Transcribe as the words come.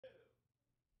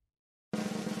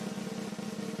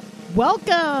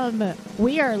Welcome!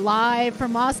 We are live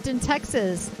from Austin,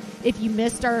 Texas. If you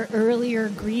missed our earlier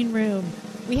green room,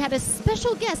 we had a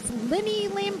special guest, Lenny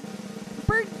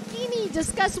Lamborghini,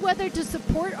 discuss whether to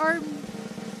support our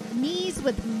knees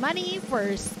with money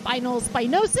for spinal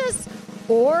spinosis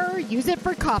or use it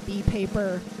for copy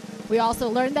paper. We also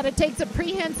learned that it takes a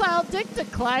prehensile dick to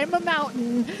climb a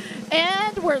mountain.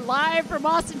 And we're live from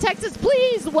Austin, Texas.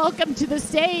 Please welcome to the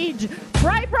stage,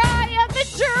 Bri and the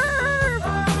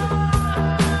Jerv!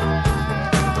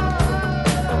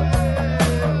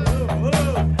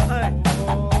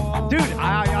 Dude,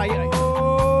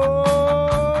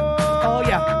 oh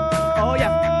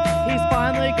yeah, he's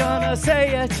finally gonna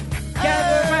say it.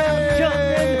 Gather round,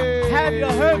 children, have you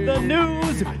heard the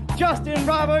news? Justin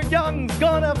Robert Young's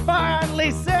gonna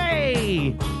finally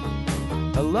say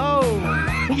hello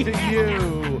to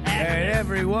you and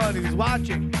everyone who's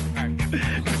watching. I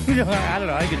don't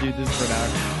know, I could do this for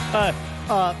an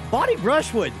hour. Bonnie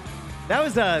Brushwood. That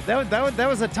was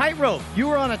a tightrope. You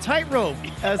were on a tightrope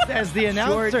as the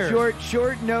announcer.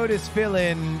 Short notice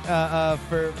fill-in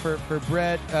for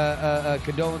Brett.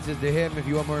 Condolences to him. If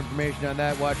you want more information on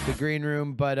that, watch the green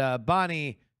room. But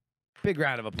Bonnie, big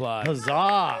round of applause.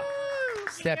 Huzzah!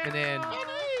 Stepping in.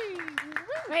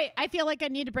 Wait, I feel like I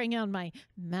need to bring on my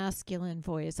masculine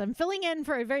voice. I'm filling in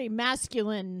for a very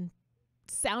masculine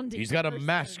sounding. He's got a person,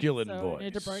 masculine so voice. I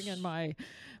need to bring in my.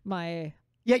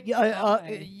 Yeah,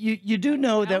 you do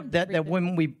know that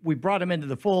when we brought him into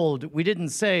the fold, we didn't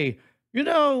say, you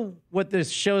know what this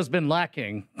show's been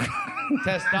lacking?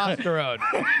 Testosterone.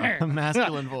 A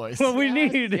masculine voice. Well, we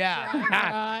need.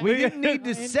 Yeah. We didn't need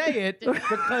to say it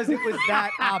because it was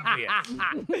that obvious.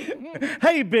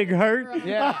 Hey, Big Hurt.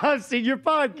 Yeah. I've seen your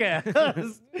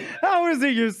podcast. How is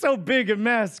it you're so big and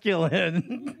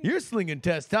masculine? You're slinging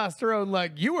testosterone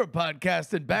like you were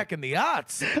podcasting back in the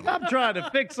aughts. I'm trying to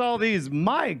fix all these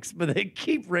mics, but they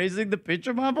keep raising the pitch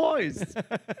of my voice.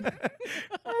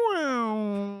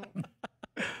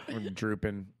 We're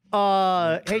drooping.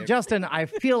 Hey, Justin, I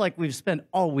feel like we've spent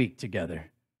all week together.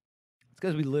 It's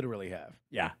because we literally have.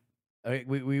 Yeah. I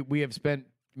mean, we have spent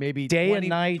maybe Day and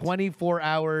night. 24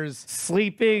 hours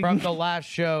Sleeping. from the last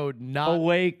show, not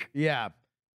awake. Yeah.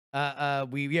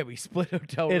 We split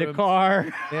hotel In rooms. a car.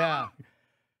 Yeah.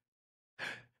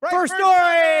 First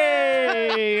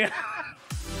story!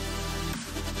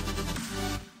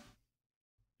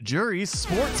 Jury's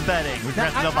sports betting. We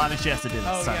forgot to tell Bonnie she has to do this.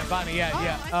 Oh, Sorry. yeah, Bonnie,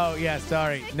 yeah. Oh, yeah,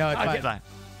 sorry. No, it's Okay, fine. fine.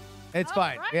 It's All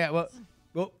fine. right. Yeah,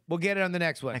 we'll get it on the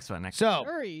next one. Next one. So,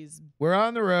 Juries. we're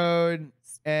on the road,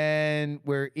 and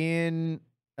we're in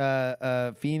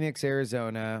Phoenix,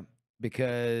 Arizona,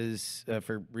 because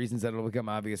for reasons that will become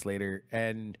obvious later.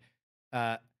 And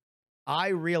I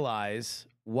realize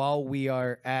while we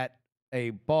are at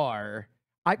a bar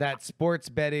that sports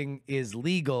betting is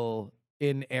legal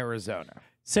in Arizona.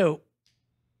 So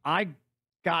I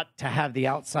got to have the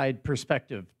outside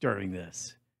perspective during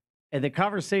this. And the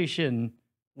conversation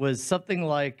was something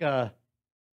like, hey,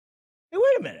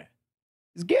 wait a minute.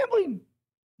 Is gambling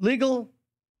legal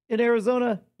in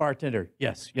Arizona? Bartender,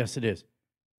 yes, it is.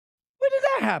 When did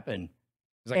that happen? It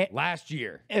was like last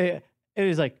year. It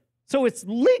was like, so it's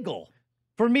legal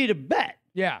for me to bet.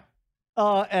 Yeah.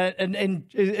 And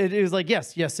it was like,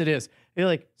 yes, it is. You're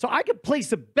like, so I could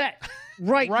place a bet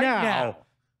right now.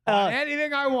 On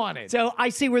anything I wanted. So I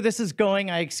see where this is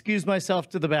going. I excuse myself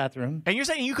to the bathroom. And you're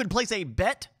saying you could place a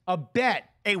bet? A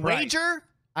bet. A Right. wager?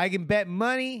 I can bet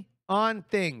money on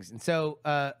things. And so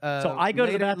So I go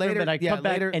to the bathroom and I come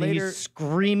back and he's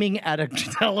screaming at a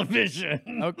television.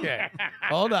 Okay.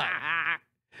 Hold on.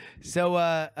 So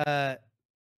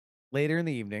later in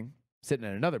the evening, sitting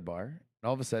at another bar, and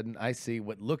all of a sudden I see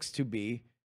what looks to be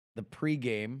the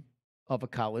pregame of a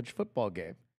college football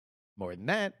game. More than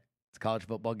that, it's a college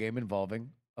football game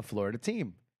involving a Florida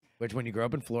team, which when you grow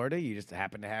up in Florida, you just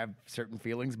happen to have certain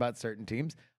feelings about certain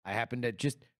teams. I happen to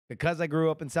just, because I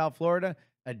grew up in South Florida,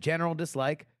 a general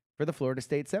dislike for the Florida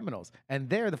State Seminoles. And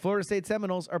there, the Florida State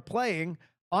Seminoles are playing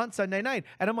on Sunday night.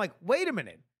 And I'm like, wait a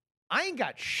minute. I ain't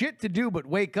got shit to do but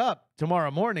wake up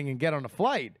tomorrow morning and get on a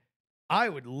flight. I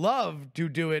would love to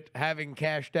do it having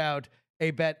cashed out a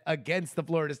bet against the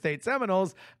Florida State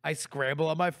Seminoles. I scramble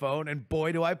on my phone, and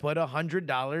boy, do I put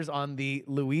 $100 on the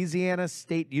Louisiana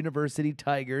State University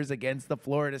Tigers against the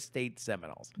Florida State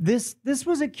Seminoles. This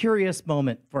was a curious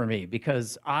moment for me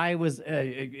because I was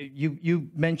you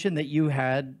mentioned that you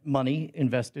had money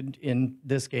invested in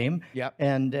this game. Yep.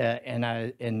 And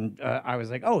I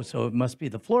was like, oh, so it must be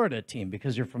the Florida team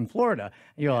because you're from Florida.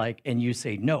 And you're like, and you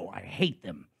say, no, I hate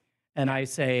them. And I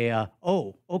say,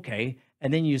 oh, okay.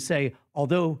 And then you say,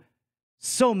 although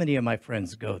so many of my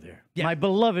friends go there. Yeah. My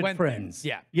beloved Went there. friends.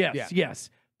 Yeah. Yes, Yeah. yes.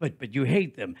 But you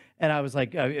hate them. And I was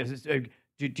like,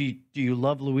 do you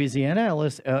love Louisiana,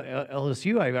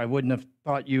 LSU? I wouldn't have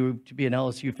thought you to be an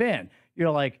LSU fan.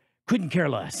 You're like, couldn't care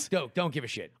less. Don't give a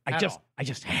shit. I at all.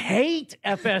 just hate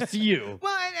FSU.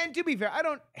 Well, and to be fair, I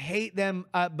don't hate them,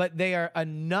 but they are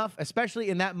enough, especially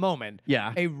in that moment,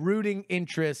 Yeah. a rooting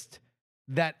interest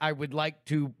that I would like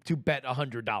to bet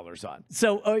 $100 on.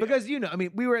 So Because, I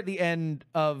mean, we were at the end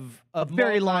of a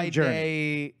very long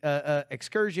multi-day,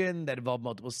 excursion that involved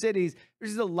multiple cities.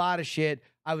 There's just a lot of shit.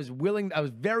 I was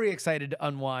very excited to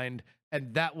unwind,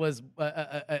 and that was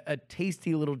a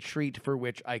tasty little treat for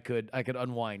which I could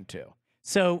unwind to.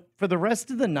 So for the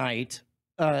rest of the night,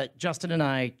 Justin and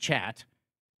I chat,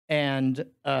 and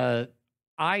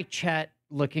I chat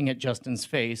looking at Justin's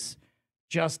face.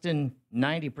 Justin,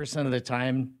 90% of the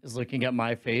time, is looking at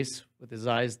my face with his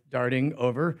eyes darting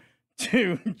over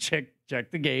to check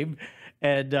the game,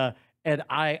 and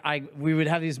we would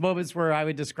have these moments where I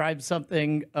would describe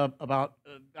something about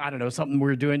I don't know, something we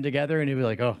were doing together, and he'd be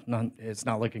like, "Oh, no, it's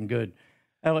not looking good."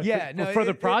 Yeah, no, for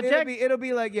the project, it'll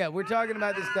be like, yeah, we're talking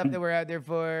about the stuff that we're out there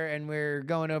for, and we're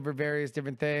going over various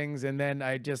different things, and then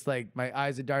I just like my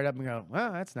eyes would dart up and go,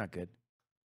 "Well, that's not good."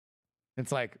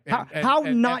 It's like how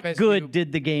not FSU, good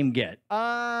did the game get?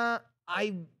 I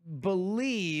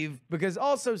believe because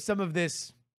also some of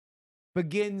this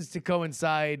begins to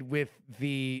coincide with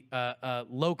the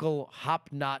local Hop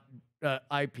Knot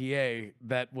IPA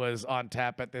that was on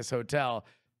tap at this hotel.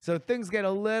 So things get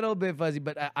a little bit fuzzy,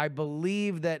 but I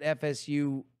believe that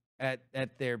FSU at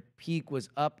their peak was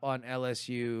up on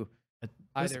LSU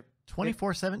either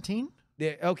 24-17.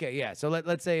 Okay, yeah. So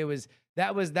let's say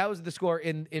that was the score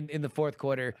in the fourth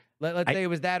quarter. Let's say it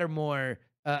was that or more.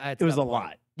 It was a point.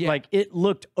 lot. Yeah. Like it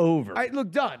looked over. It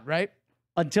looked done, right?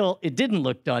 Until it didn't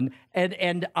look done, and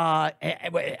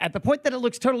at the point that it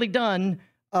looks totally done,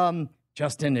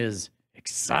 Justin is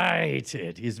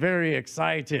excited. He's very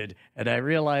excited, and I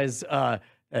realize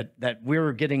that we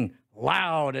were getting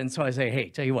loud, and so I say, "Hey,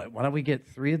 tell you what, why don't we get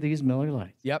 3 of these Miller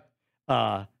Lights? Yep.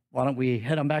 Why don't we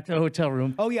head on back to the hotel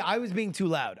room?" Oh yeah, I was being too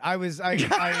loud. I was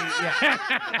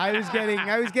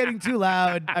getting too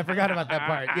loud. I forgot about that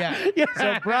part. Yeah.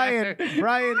 So Brian,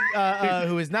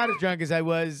 who is not as drunk as I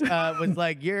was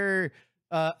like, "You're,"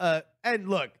 and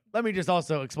look, let me just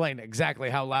also explain exactly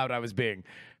how loud I was being.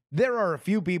 There are a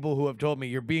few people who have told me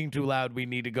you're being too loud. We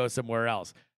need to go somewhere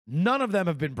else. None of them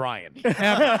have been Brian. So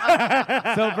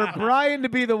for Brian to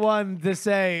be the one to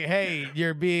say, "Hey,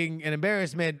 you're being an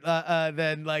embarrassment,"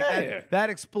 then like that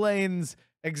explains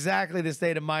exactly the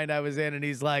state of mind I was in. And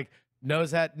he's like,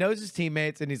 knows his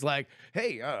teammates, and he's like,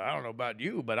 "Hey, I don't know about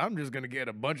you, but I'm just gonna get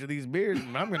a bunch of these beers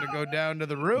and I'm gonna go down to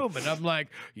the room." And I'm like,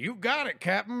 "You got it,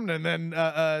 Captain." And then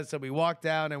so we walk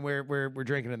down and we're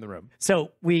drinking in the room.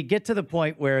 So we get to the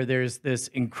point where there's this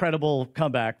incredible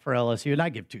comeback for LSU, and I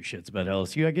give 2 shits about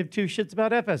LSU. I give 2 shits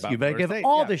about FSU, but I give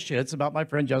all the shits about my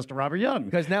friend Justin Robert Young.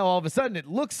 Because now all of a sudden it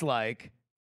looks like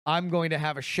I'm going to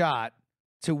have a shot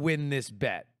to win this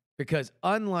bet. Because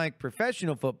unlike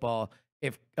professional football,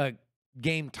 if a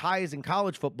game ties in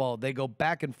college football, they go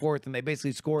back and forth and they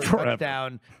basically score a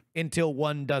touchdown until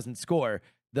one doesn't score.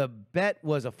 The bet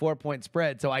was a 4-point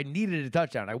spread, so I needed a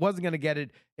touchdown. I wasn't going to get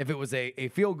it if it was a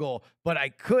field goal, but I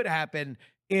could happen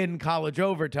in college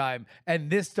overtime, and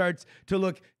this starts to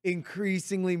look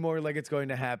increasingly more like it's going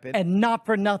to happen. And not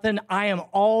for nothing, I am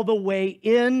all the way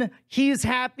in. He's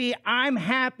happy. I'm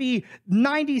happy.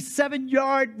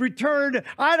 97-yard return.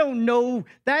 I don't know.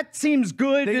 That seems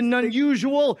good and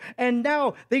unusual. And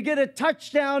now they get a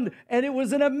touchdown, and it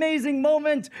was an amazing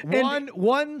moment.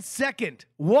 One second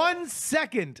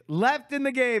left in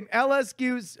the game.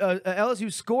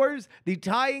 LSU scores the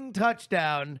tying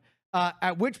touchdown,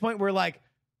 at which point we're like,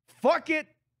 fuck it.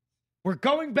 We're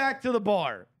going back to the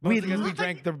bar. Because we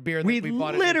drank the beer that we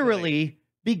bought. We literally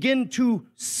begin to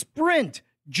sprint,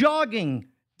 jogging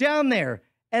down there.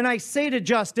 And I say to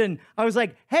Justin, I was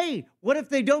like, "Hey, what if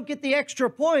they don't get the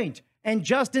extra point?" And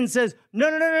Justin says,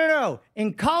 No.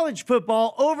 In college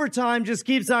football, overtime just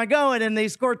keeps on going and they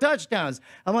score touchdowns.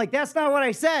 I'm like, that's not what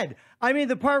I said. I mean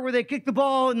the part where they kick the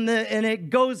ball and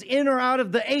it goes in or out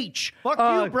of the H. Fuck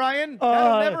you, Brian.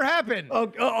 That'll never happen.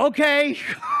 Okay.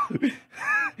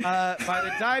 By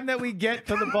the time that we get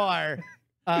to the bar,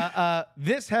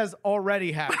 this has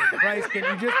already happened. Bryce, can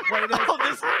you just play this?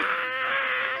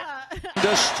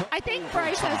 I think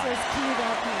Bryce has this queued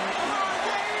up here.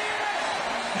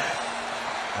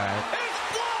 All right. It's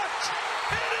blocked!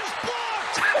 It is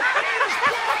blocked! It is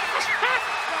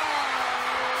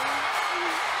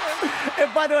blocked! And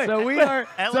by the way, So we are.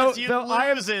 LSU so I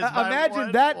am. loses by Imagine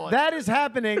 1 that point. that is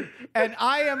happening and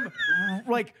I am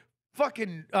like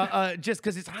fucking just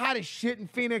because it's hot as shit in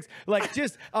Phoenix, like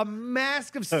just a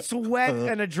mask of sweat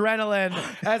and adrenaline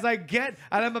as I get,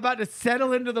 and I'm about to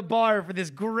settle into the bar for this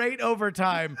great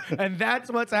overtime, and that's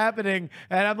what's happening,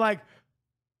 and I'm like,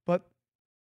 but,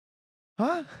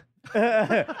 huh?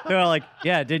 They're all like,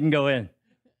 yeah, it didn't go in.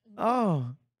 Oh,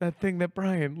 that thing that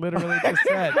Brian literally just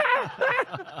said.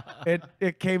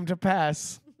 It came to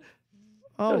pass.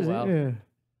 Oh, well. Yeah.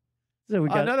 So we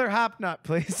got Another hop nut,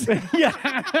 please. yeah.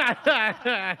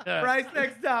 Bryce,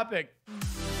 next topic.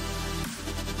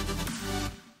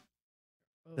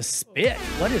 The spit.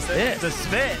 What is this? The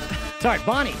spit. Sorry,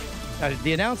 Bonnie,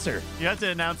 the announcer. You have to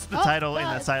announce the title in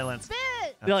the silence. Spit.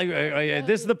 They're like,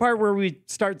 this is the part where we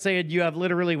start saying you have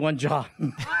literally one job.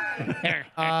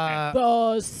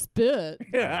 The spit.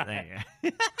 There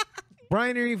you go.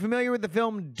 Brian, are you familiar with the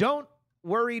film Don't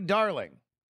Worry, Darling?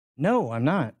 No, I'm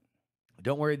not.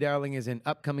 Don't Worry, Darling is an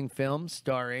upcoming film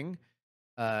starring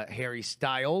Harry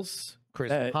Styles,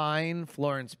 Chris Pine,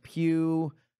 Florence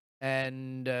Pugh,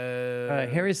 and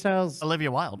Harry Styles,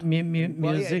 Olivia Wilde. well, yeah,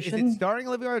 musician. is it starring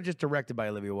Olivia Wilde or just directed by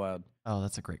Olivia Wilde? Oh,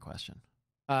 that's a great question.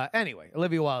 Anyway,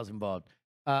 Olivia Wilde's involved.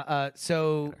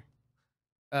 So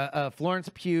Florence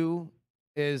Pugh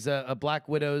is a Black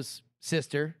Widow's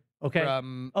sister. Okay.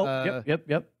 From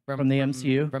Yep. From the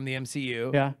MCU. From the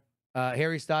MCU. Yeah.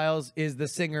 Harry Styles is the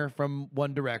singer from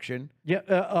One Direction. Yeah.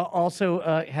 Also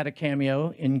had a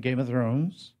cameo in Game of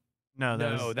Thrones. No,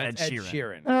 No, that's that's Ed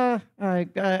Sheeran.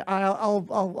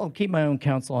 I'll keep my own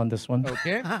counsel on this one.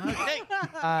 Okay. Okay.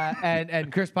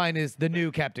 And Chris Pine is the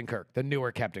new Captain Kirk, the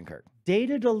newer Captain Kirk.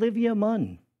 Dated Olivia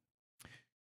Munn.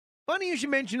 Funny you should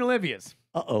mention Olivia's,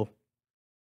 Uh-oh.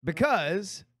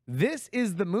 because this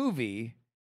is the movie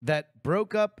that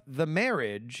broke up the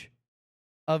marriage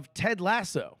of Ted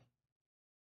Lasso.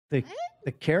 The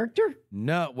character?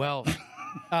 No, well,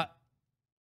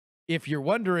 if you're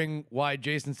wondering why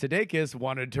Jason Sudeikis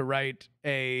wanted to write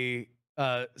a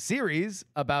series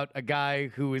about a guy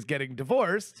who is getting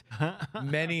divorced,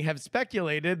 many have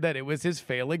speculated that it was his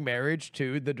failing marriage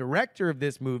to the director of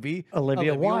this movie,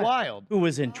 Olivia Wilde, who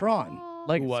was in Tron.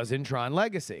 who was in Tron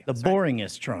Legacy. The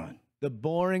boringest Tron. The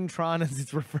boring Tron, as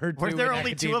it's referred to. Were there in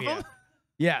only two of academia. them?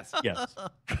 Yes. Yes.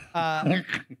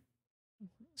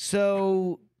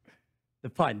 So The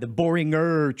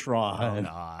boringer Oh, Tron.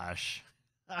 gosh.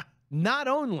 not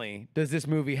only does this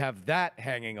movie have that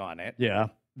hanging on it, Yeah.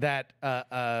 that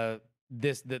the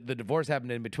divorce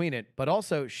happened in between it, but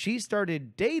also she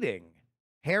started dating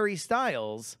Harry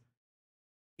Styles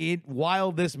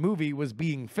while this movie was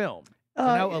being filmed. So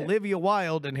now Yeah. Olivia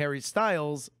Wilde and Harry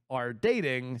Styles are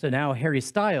dating. So now Harry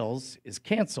Styles is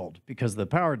canceled because of the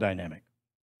power dynamic.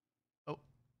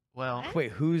 Well,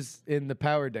 Wait, who's in the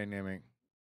power dynamic?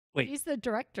 Wait, He's the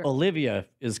director. Olivia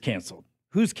is canceled.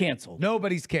 Who's canceled?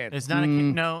 Nobody's canceled. it's not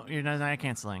no, you're not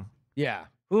canceling. Yeah.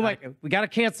 Who am I? We got to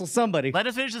cancel somebody. Let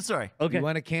us finish the story. Okay. You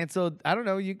want to cancel? I don't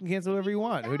know. You can cancel whoever you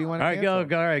want. Who do you want All to right,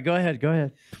 cancel? all right, go ahead. Go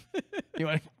ahead. You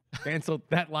want to cancel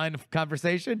that line of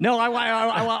conversation? No, I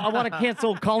want to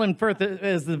cancel Colin Firth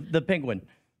as the penguin.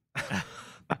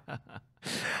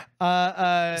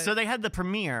 So they had the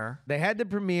premiere. They had the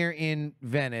premiere in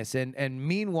Venice, and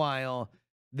meanwhile,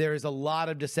 there's a lot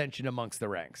of dissension amongst the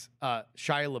ranks.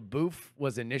 Shia LaBeouf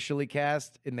was initially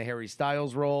cast in the Harry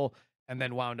Styles role and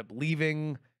then wound up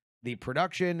leaving the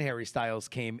production. Harry Styles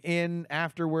came in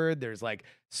afterward. There's like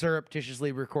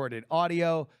surreptitiously recorded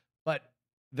audio, but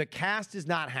the cast is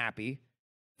not happy.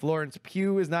 Florence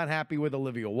Pugh is not happy with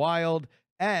Olivia Wilde,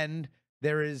 and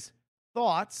there is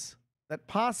thoughts that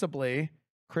possibly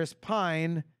Chris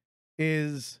Pine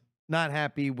is not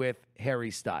happy with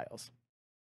Harry Styles.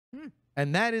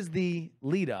 And that is the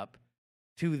lead up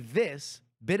to this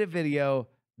bit of video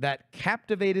that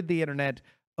captivated the internet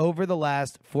over the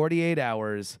last 48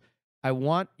 hours. I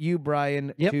want you,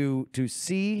 Brian, to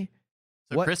see.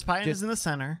 So what Chris Pine just- is in the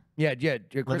center. Yeah. Chris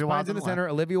Olivia Pine's Wilde's in on the the center.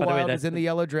 Olivia By the way, Wilde is that's in the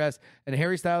yellow dress, and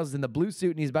Harry Styles is in the blue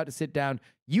suit, and he's about to sit down.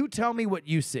 You tell me what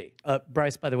you see.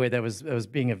 Bryce, by the way, that was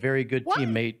being a very good What?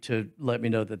 teammate to let me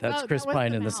know that that's Oh, Chris that was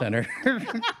Pine the in the mouth. center.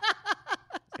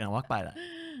 Gonna walk by that.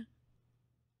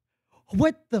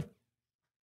 What the?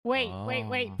 Wait.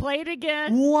 Oh. Play it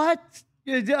again. What?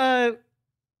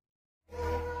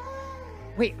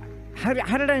 Wait. How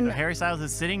did I? So Harry Styles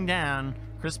is sitting down.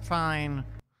 Chris Pine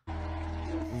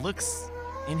looks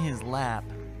in his lap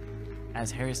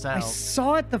as Harry I Styles.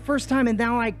 saw it the first time, and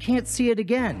now I can't see it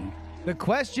again. The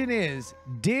question is,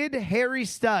 did Harry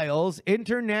Styles,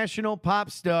 international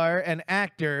pop star and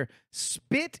actor,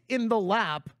 spit in the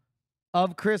lap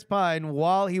of Chris Pine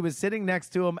while he was sitting next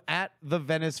to him at the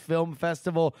Venice Film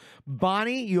Festival.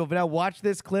 Bonnie, you have now watched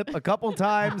this clip a couple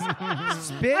times.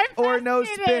 Spit or no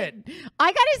spit?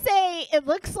 I gotta say, it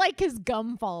looks like his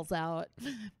gum falls out.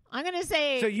 I'm gonna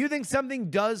say. So you think something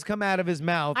does come out of his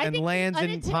mouth and lands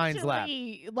in Pine's lap?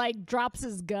 Like drops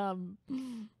his gum.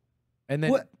 And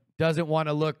then doesn't want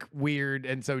to look weird,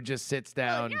 and so just sits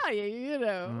down. Yeah, you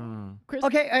know. Chris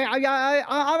Okay, I'm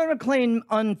going to claim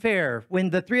unfair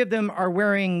when the three of them are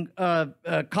wearing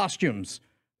costumes.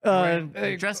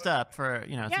 They're dressed up for,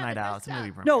 it's a night out. It's a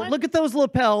movie premiere. No, look at those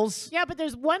lapels. Yeah, but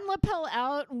there's one lapel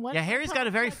out and one. Yeah, Harry's got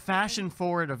a very fashion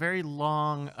forward, a very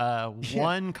long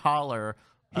one collar.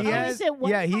 He has,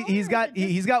 he's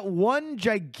got one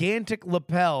gigantic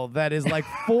lapel that is like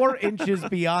 4 inches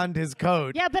beyond his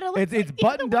coat. Yeah, but it's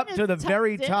buttoned up to the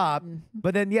very top.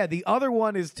 But then, the other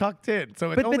one is tucked in,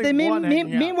 so it's only one.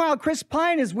 Meanwhile, Chris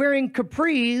Pine is wearing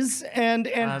capris and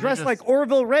dressed like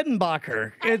Orville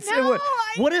Redenbacher.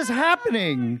 What is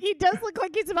happening? He does look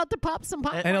like he's about to pop some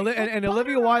pop. And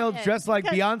Olivia Wilde's dressed like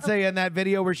Beyonce in that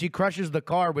video where she crushes the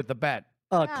car with the bat.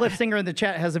 Cliff Singer in the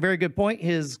chat has a very good point.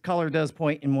 His collar does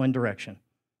point in one direction.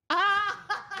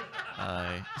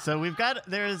 So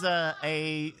there's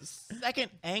a second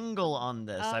angle on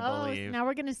this, I believe. Now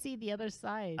we're going to see the other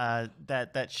side.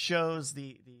 That shows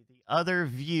the other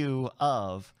view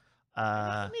of.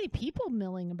 How many people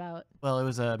milling about? Well, it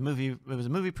was a movie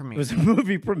premiere. It was a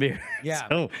movie premiere. Yeah.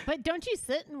 So, but don't you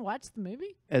sit and watch the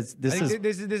movie? This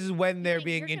is when they're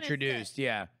being introduced.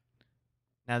 Yeah.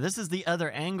 Now, this is the other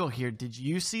angle here. Did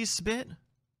you see Spit?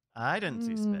 I didn't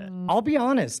see Spit. I'll be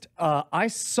honest. I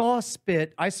saw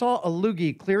Spit. I saw a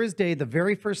loogie clear as day the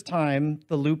very first time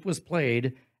the loop was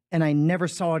played, and I never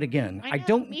saw it again.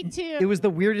 Me too. It was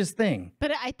the weirdest thing.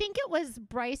 But I think it was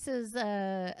Bryce's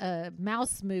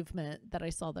mouse movement that I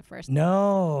saw the first time.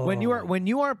 No. When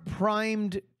you are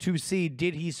primed to see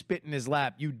did he spit in his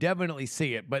lap, you definitely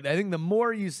see it. But I think the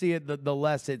more you see it, the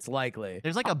less it's likely.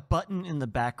 There's like a button in the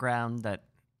background that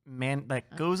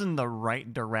goes in the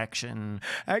right direction.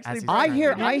 Actually, I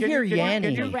hear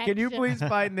Yanni. Can you please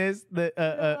find this?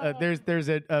 There's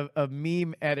a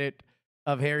meme edit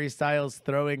of Harry Styles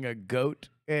throwing a goat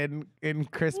in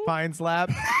Chris Pine's lap.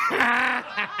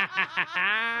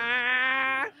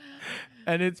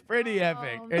 And it's pretty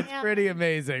epic. It's pretty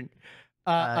amazing.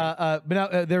 But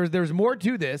now there's more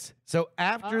to this. So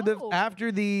after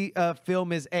the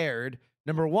film is aired,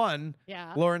 number one,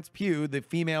 Florence Pugh, the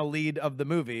female lead of the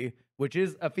movie, which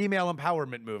is a female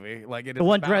empowerment movie, like it is the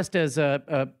one dressed as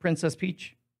Princess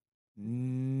Peach.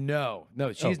 No,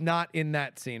 she's not in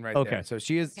that scene right there. So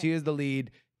she is the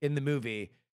lead in the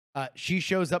movie. She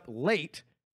shows up late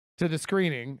to the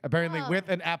screening, apparently with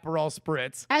an Aperol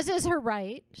spritz. As is her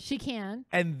right, she can.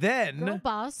 And then, girl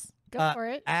boss, go for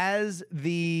it. As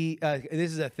the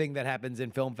this is a thing that happens in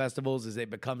film festivals, is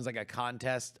it becomes like a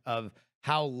contest of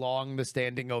how long the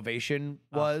standing ovation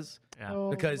was.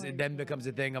 Because it then becomes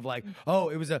a thing of like,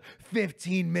 it was a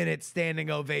 15-minute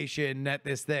standing ovation at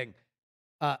this thing.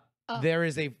 There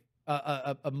is a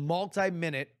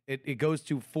multi-minute, it goes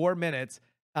to 4 minutes,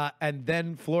 and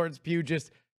then Florence Pugh just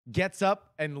gets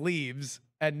up and leaves,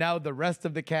 and now the rest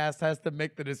of the cast has to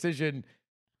make the decision,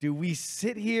 do we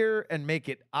sit here and make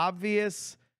it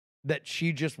obvious that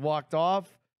she just walked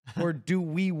off, or do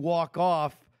we walk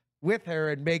off with her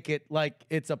and make it like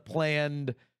it's a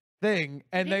planned thing?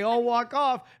 And they all walk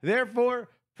off, therefore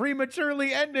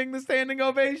prematurely ending the standing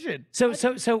ovation. So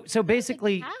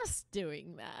basically, the cast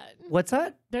doing that. What's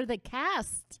that? They're the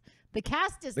cast. The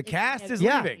cast is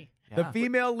leaving. The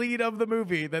female lead of the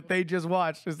movie that they just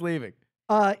watched is leaving.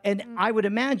 And I would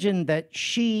imagine that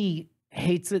she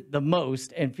hates it the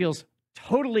most and feels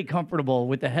totally comfortable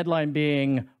with the headline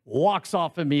being walks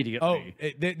off immediately.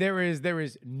 There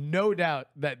is no doubt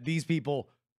that these people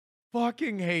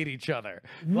fucking hate each other.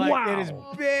 Like, it is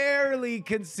barely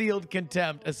concealed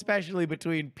contempt, especially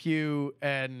between Pugh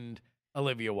and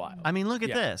Olivia Wilde. I mean, look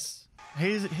at this.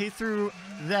 He threw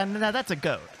that. Now that's a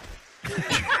goat.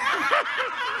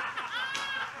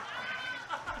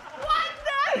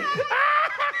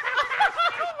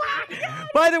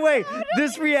 By the way,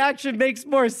 this reaction makes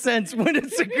more sense when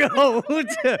it's a goat.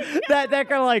 that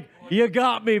kind of like, you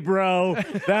got me, bro.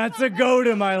 That's a goat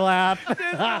in my lap. Just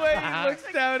the way he looks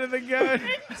down at the goat.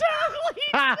 It totally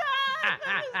does.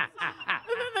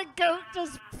 And then the goat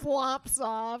just flops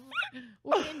off.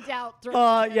 When in doubt,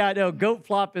 goat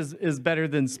flop is better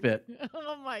than spit.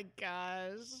 Oh my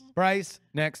gosh. Bryce,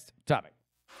 next topic.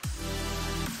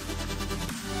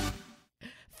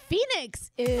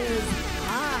 Phoenix is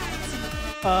hot.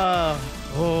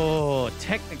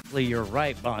 Technically you're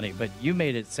right, Bonnie, but you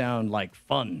made it sound like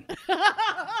fun.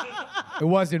 It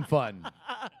wasn't fun.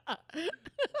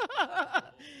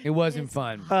 It wasn't It's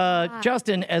fun.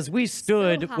 Justin, as we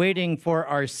stood hot. waiting for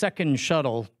our second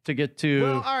shuttle to get to,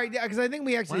 Well, all right, yeah, because I think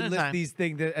we actually One at a list time. these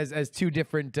things as two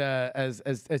different as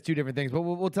two different things, but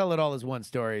we'll tell it all as one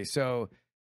story. So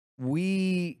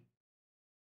we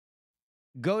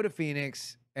go to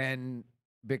Phoenix, and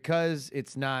because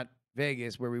it's not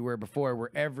Vegas where we were before,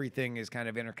 where everything is kind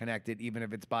of interconnected, even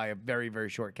if it's by a very, very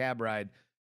short cab ride,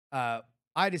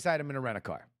 I decide I'm going to rent a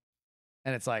car.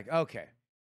 And it's like, okay,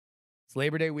 it's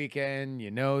Labor Day weekend.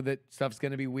 You know that stuff's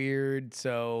going to be weird.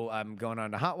 So I'm going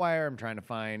on to Hotwire. I'm trying to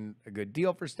find a good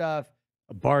deal for stuff.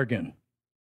 a bargain.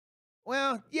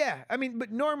 Well, yeah. I mean,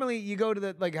 but normally you go to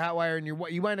the like Hotwire and you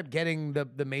wind up getting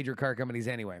the major car companies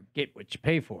anyway. Get what you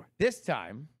pay for. This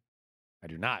time, I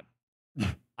do not.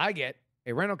 I get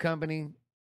a rental company.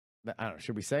 I don't know.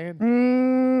 Should we say it?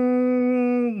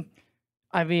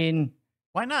 I mean,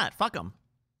 Why not? Fuck them.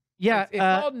 yeah. It's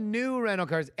called New Rental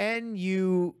Cars.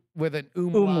 NU with an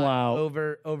umlaut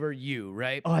over U,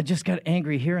 right? Oh, I just got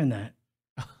angry hearing that.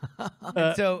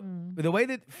 And so Mm. the way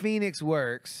that Phoenix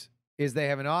works is they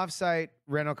have an offsite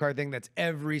rental car thing that's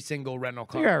every single rental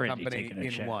You're car already company taking a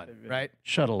in shot. one, right?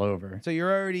 Shuttle over. So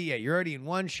you're already in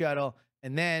one shuttle,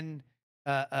 and then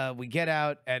we get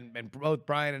out, and both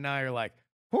Brian and I are like,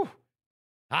 whew,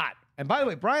 hot. And by the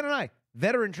way, Brian and I,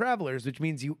 veteran travelers, which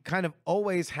means you kind of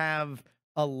always have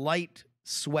a light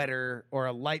sweater or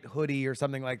a light hoodie or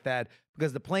something like that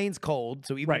because the plane's cold.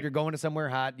 So even Right. if you're going to somewhere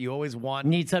hot, you always want.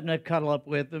 Need something to cuddle up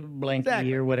with, a blankie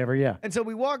Exactly. or whatever. Yeah. And so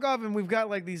we walk off, and we've got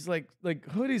like these like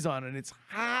hoodies on, and it's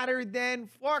hotter than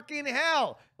fucking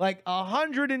hell, like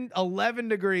 111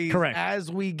 degrees. Correct.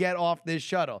 As we get off this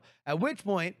shuttle. At which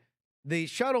point, the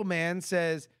shuttle man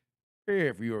says,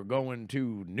 "If you are going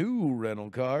to New Rental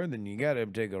Car, then you got to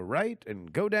take a right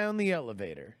and go down the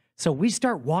elevator." So we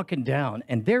start walking down,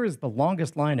 and there is the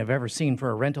longest line I've ever seen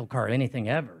for a rental car, anything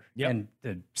ever. Yep. And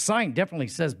the sign definitely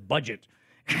says budget.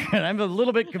 And I'm a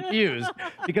little bit confused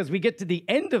because we get to the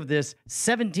end of this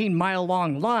 17-mile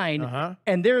long line, Uh-huh.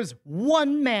 and there's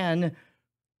one man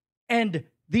and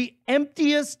the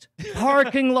emptiest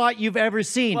parking lot you've ever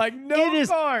seen. Like no It is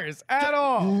cars at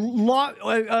all.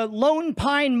 Lone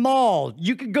Pine Mall.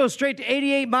 You could go straight to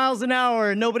 88 miles an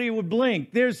hour and nobody would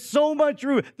blink. There's so much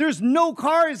room. There's no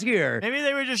cars here. Maybe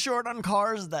they were just short on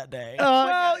cars that day.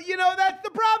 Well, you know, that's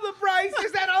the problem, Bryce,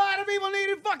 is that a lot of people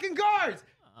needed fucking cars.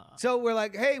 So we're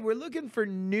like, hey, we're looking for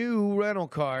new rental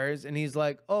cars. And he's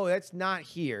like, oh, that's not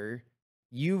here.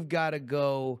 You've got to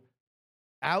go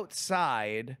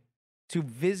outside to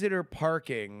visitor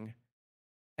parking,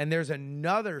 and there's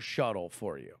another shuttle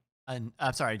for you. I'm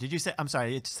sorry. Did you say? I'm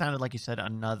sorry. It sounded like you said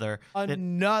another.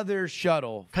 Another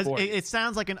shuttle. Because for you. it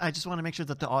sounds like I just want to make sure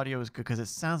that the audio is good because it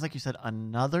sounds like you said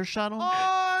another shuttle.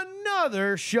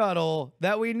 Another shuttle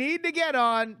that we need to get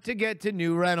on to get to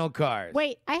New Rental Cars.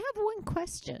 Wait, I have one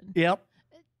question. Yep.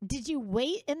 Did you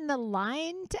wait in the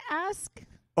line to ask?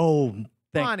 Oh,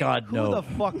 thank Bonnie, God, who no. the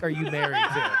fuck are you married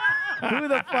to? Who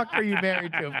the fuck are you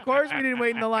married to? Of course we didn't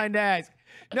wait in the line to ask.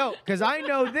 No, because I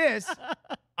know this.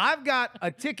 I've got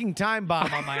a ticking time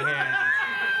bomb on my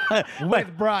hands with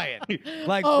Brian.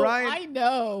 Like Oh, Brian, I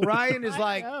know. Brian is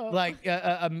I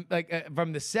know.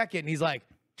 from the second, he's like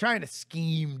trying to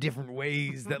scheme different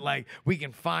ways that like we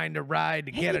can find a ride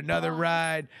to get Hey, another boss.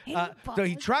 ride. Hey, So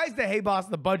he boss. tries to hey boss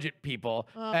the budget people,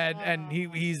 and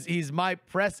he's my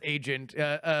press agent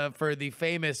for the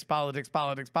famous politics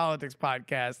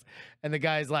podcast. And the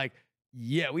guy's like,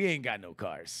 yeah, we ain't got no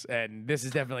cars, and this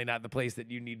is definitely not the place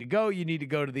that you need to go. You need to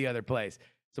go to the other place.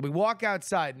 So we walk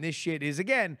outside, and this shit is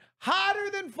again hotter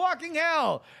than fucking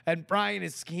hell. And Brian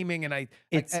is scheming, and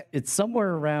It's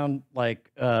somewhere around like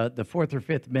the 4th or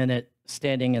 5th minute,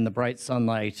 standing in the bright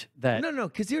sunlight. That no,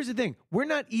 because here's the thing: we're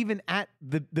not even at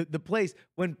the place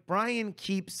when Brian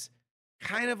keeps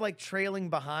kind of like trailing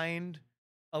behind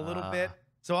a little bit.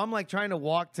 So I'm like trying to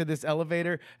walk to this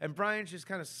elevator, and Brian's just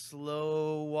kind of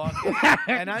slow walking,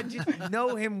 and I just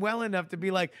know him well enough to be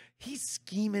like, he's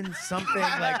scheming something.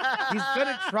 Like he's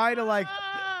gonna try to like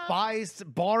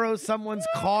borrow someone's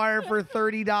car for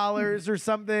 $30 or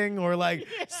something, or like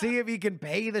see if he can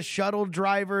pay the shuttle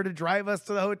driver to drive us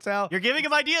to the hotel. You're giving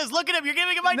him ideas. Look at him. You're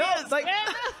giving him ideas. No,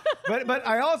 like, but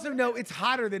I also know it's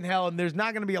hotter than hell, and there's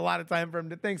not going to be a lot of time for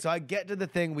him to think. So I get to the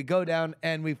thing, we go down,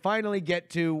 and we finally get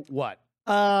to what?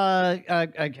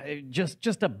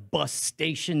 Just a bus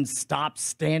station stop,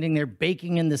 standing there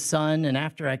baking in the sun. And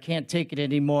after I can't take it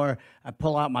anymore, I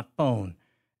pull out my phone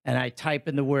and I type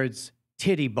in the words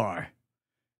titty bar.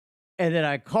 And then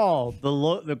I call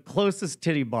the closest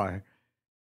titty bar.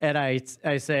 And I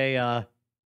say,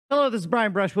 Hello, this is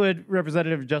Brian Brushwood,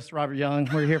 representative of Just Robert Young.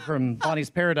 We're here from Bonnie's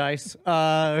Paradise.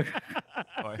 Can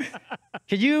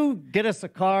you get us a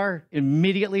car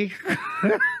immediately?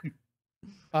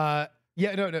 Yeah,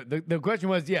 no. The question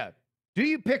was, do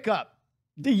you pick up?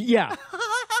 Yeah.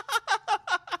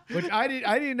 Which I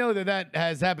didn't know that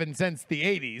has happened since the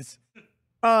 80s,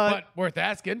 But but worth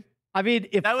asking. I mean,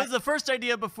 if That was the first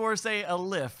idea before, say, a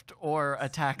lift or a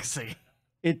taxi.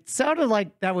 it sounded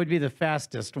like that would be the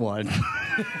fastest one.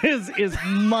 is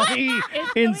money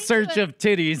in going search to of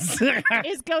titties.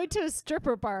 Is going to a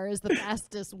stripper bar is the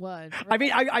fastest one. I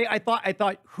mean, I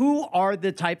thought, who are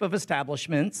the type of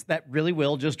establishments that really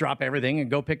will just drop everything and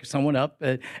go pick someone up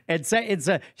and say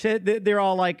they're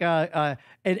all like, and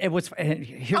here's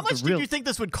How much the real. did you think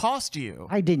this would cost you?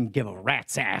 I didn't give a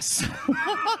rat's ass.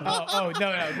 No.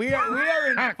 We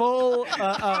are in full.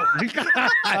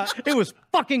 It was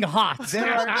fucking hot.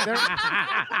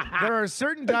 There are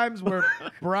certain times where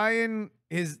Brian,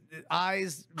 his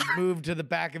eyes move to the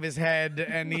back of his head,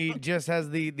 and he just has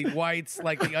the whites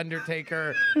like the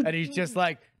Undertaker, and he's just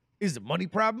like, "Is it a money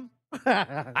problem?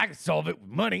 I can solve it with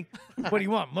money. What do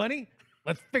you want? Money?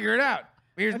 Let's figure it out.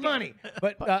 Here's money."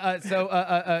 But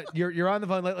you're on the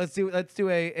phone. Let's do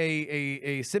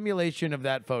a simulation of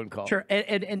that phone call. Sure,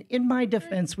 and in my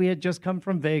defense, we had just come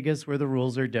from Vegas where the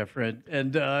rules are different,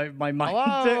 and my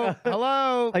mind.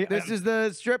 Hello. I- This is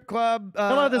the strip club.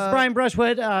 Hello, this is Brian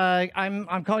Brushwood.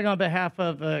 I'm calling on behalf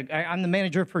of. I'm the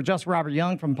manager for Just Robert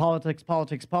Young from Politics.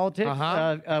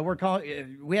 Uh-huh. We're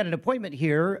calling. We had an appointment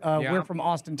here. Yeah. We're from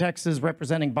Austin, Texas,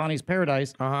 representing Bonnie's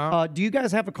Paradise. Uh-huh. Do you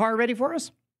guys have a car ready for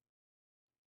us?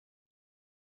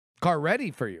 Car ready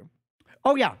for you.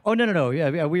 Oh yeah. Oh no.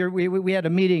 Yeah. We had a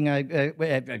meeting.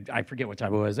 I forget what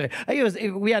time it was.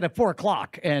 We had at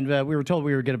 4:00, and we were told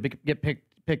we were going to get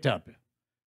picked up.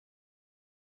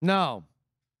 No.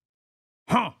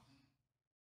 Huh.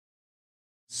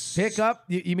 Pick up?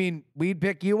 You mean we'd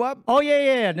pick you up? Oh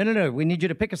yeah. No. We need you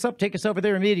to pick us up. Take us over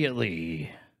there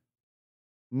immediately.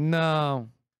 No.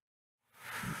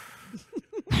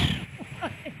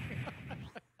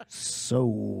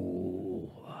 So.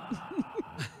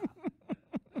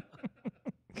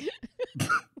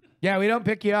 Yeah, we don't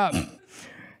pick you up.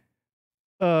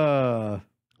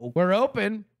 We're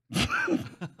open.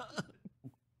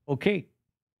 Okay.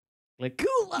 Like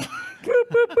cool.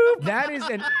 That is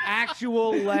an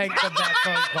actual length of that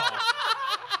phone call.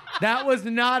 That was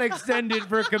not extended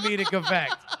for comedic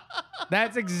effect.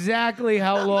 That's exactly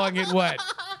how long it went.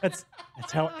 That's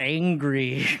how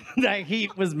angry that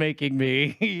heat was making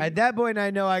me. At that point, I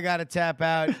know I got to tap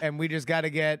out, and we just got to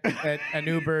get an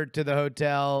Uber to the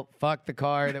hotel. Fuck the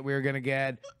car that we were going to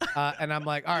get. And I'm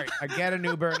like, all right, I get an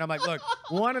Uber. And I'm like, look,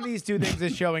 one of these two things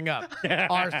is showing up.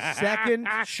 Our second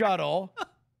shuttle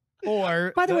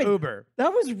or By the way, Uber.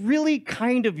 That was really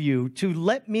kind of you to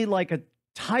let me, like a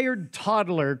tired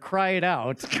toddler, cry it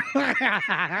out.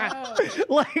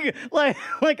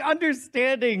 like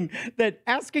understanding that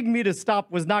asking me to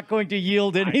stop was not going to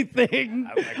yield anything.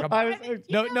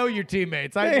 Know your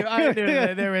teammates. I knew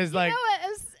that there was like. You know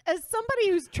what, as somebody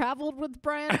who's traveled with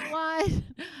Brian a lot,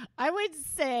 I would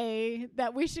say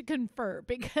that we should confer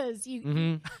because you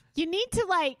need to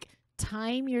like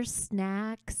time your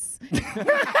snacks.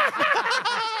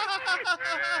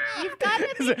 You've got to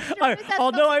make sure that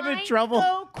although the I'm in lines trouble.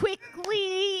 go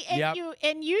quickly, and Yep.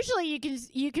 and usually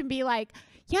you can be like,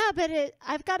 yeah, but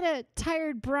I've got a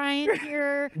tired Brian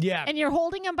here, Yeah. and you're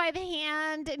holding him by the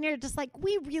hand, and you're just like,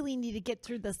 we really need to get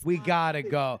through this. We line. gotta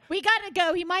go. We gotta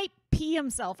go. He might pee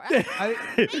himself. Make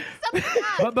something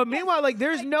up. But meanwhile, like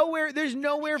there's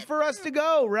nowhere for us to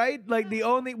go, right? Like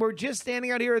we're just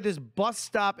standing out here at this bus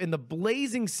stop in the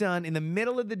blazing sun in the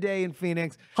middle of the day in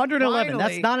Phoenix. 111. That's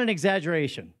Finally- not an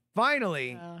exaggeration.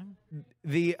 Finally,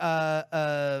 the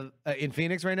in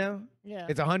Phoenix right now. Yeah.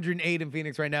 It's 108 in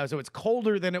Phoenix right now, so it's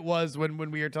colder than it was when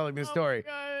we were telling this story.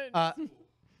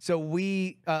 So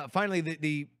we finally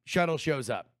the shuttle shows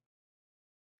up.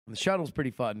 And the shuttle's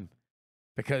pretty fun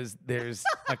because there's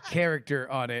a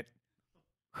character on it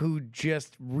who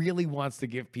just really wants to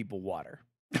give people water.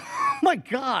 Oh my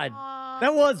God.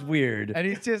 That was weird. And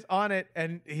he's just on it,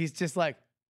 and he's just like,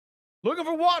 looking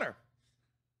for water.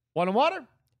 Want a water?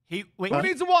 Wait, Who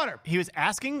needs some water? he was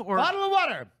asking, or Bottle of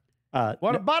water.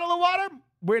 Want a bottle of water?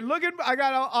 We're looking. I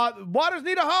got waters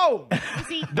need a home.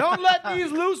 Don't let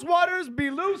these loose waters be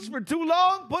loose for too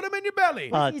long. Put them in your belly.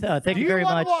 Thank Do you you very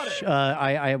want much. water?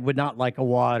 I would not like a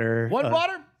water. One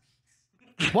water.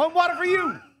 One water for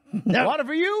you. No. Water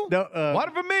for you? No,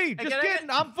 Water for me. Just get it? kidding.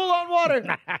 I'm full on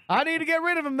water. I need to get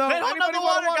rid of him, though. They don't know Anybody the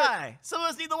want water guy. Some of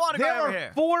us need the water There guy over are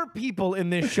here. 4 people in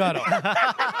this shuttle.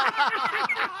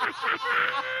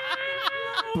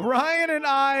 Brian and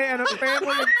I and a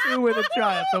family of 2 with a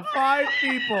child. So 5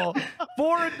 people,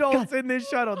 4 adults in this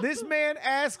shuttle. This man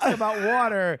asks about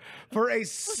water for a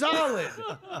solid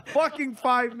fucking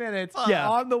 5 minutes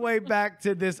on the way back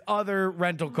to this other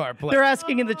rental car place. They're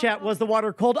asking in the chat, was the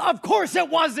water cold? Of course it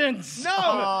wasn't.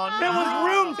 No, It was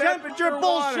room temperature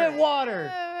bullshit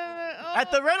water. At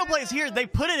the rental place here, they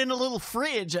put it in a little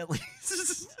fridge at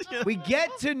least. We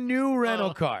get to new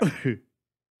rental car.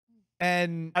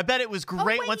 And I bet it was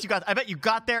great wait. once you got. I bet you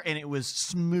got there and it was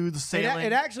smooth sailing.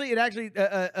 it actually,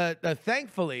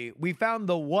 thankfully, we found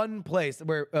the one place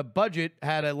where a budget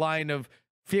had a line of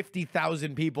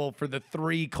 50,000 people for the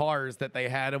 3 cars that they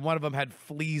had, and one of them had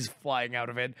fleas flying out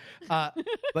of it.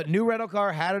 But new rental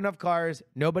car had enough cars.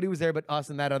 Nobody was there but us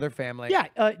and that other family. Yeah,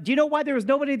 do you know why there was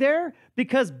nobody there?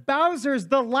 Because Bowser's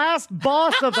the last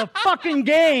boss of the fucking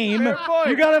game. Fair point.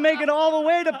 You got to make it all the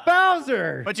way to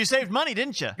Bowser. But you saved money,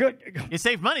 didn't you? Good. You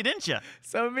saved money, didn't you?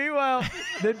 So meanwhile,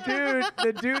 the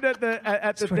dude at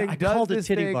the thing I does called it this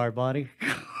titty thing. bar, buddy.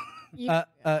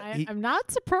 I'm not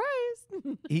surprised.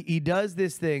 He does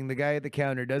this thing. The guy at the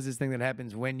counter does this thing that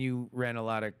happens when you rent a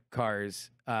lot of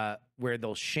cars, where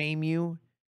they'll shame you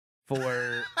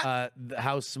for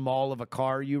how small of a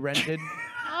car you rented.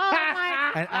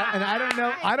 And I don't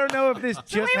know. I don't know if this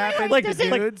just happens like, to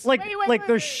dudes. like Wait,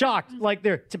 they're wait. shocked. Like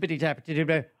they're tippity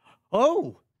tappity.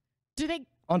 Oh, Do they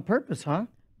on purpose, huh?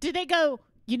 go,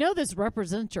 you know this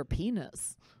represents your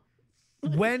penis?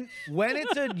 when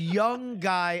it's a young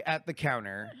guy at the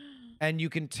counter, and you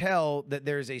can tell that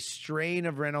there's a strain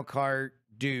of rental car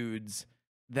dudes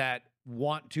that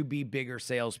want to be bigger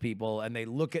salespeople, and they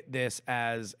look at this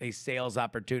as a sales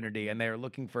opportunity, and they're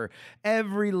looking for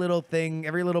every little thing,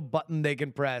 every little button they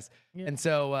can press. Yeah. And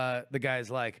so the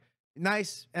guy's like,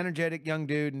 nice, energetic young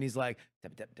dude, and he's like,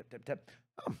 tap, tap, tap, tap, tap.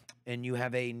 Oh, and you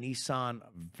have a Nissan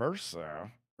Versa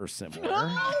or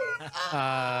similar.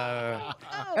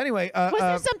 Anyway, Was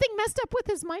there something messed up with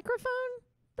his microphone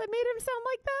that made him sound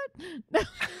like that?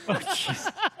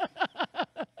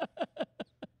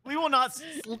 We will not.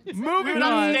 We will Moving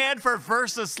not on. stand for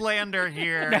Versa slander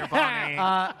here, Bonnie.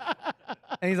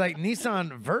 And he's like,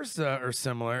 Nissan Versa or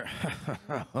similar.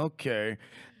 Okay.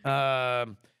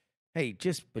 Hey,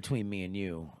 just between me and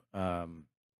you,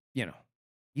 you know,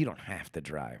 you don't have to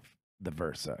drive the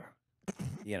Versa.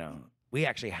 You know, we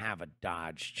actually have a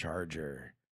Dodge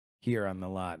Charger here on the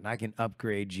lot, and I can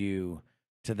upgrade you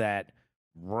to that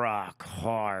rock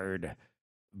hard,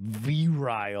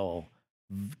 virile,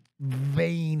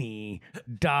 veiny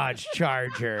Dodge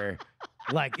Charger.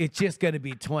 Like, it's just going to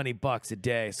be $20 a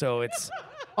day. So it's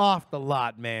off the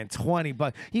lot, man.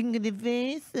 $20. You can get the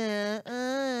Versa.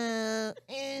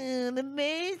 The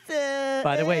Versa.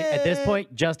 By the way, at this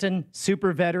point, Justin,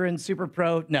 super veteran, super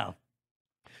pro. No.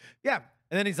 Yeah.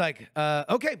 And then he's like,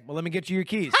 okay, well, let me get you your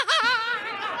keys.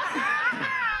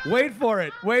 Wait for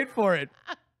it. Wait for it.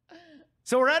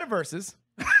 So we're at a Versus.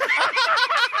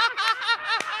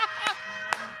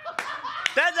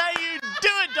 That's how you do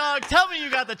it, dog. Tell me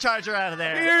you got the charger out of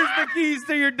there. Here's the keys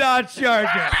to your Dodge Charger.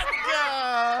 Let's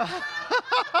go.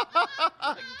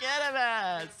 Get him,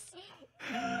 ass.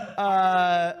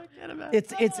 Get him, ass.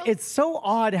 It's so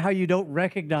odd how you don't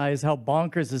recognize how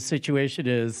bonkers the situation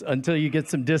is until you get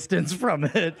some distance from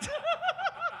it.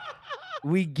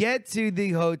 We get to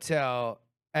the hotel,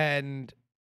 and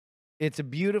it's a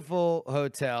beautiful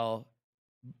hotel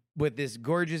with this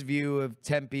gorgeous view of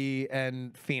Tempe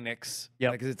and Phoenix.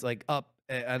 Yep. Because it's like up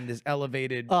on this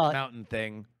elevated mountain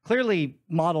thing. Clearly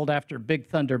modeled after Big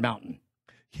Thunder Mountain.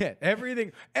 Yeah,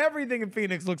 everything in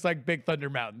Phoenix looks like Big Thunder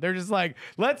Mountain. They're just like,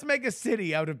 let's make a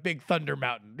city out of Big Thunder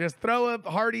Mountain. Just throw up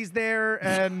Hardee's there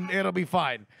and it'll be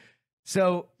fine.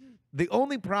 So the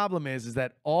only problem is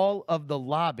that all of the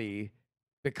lobby,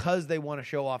 because they want to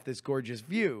show off this gorgeous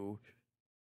view,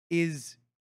 is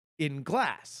in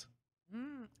glass.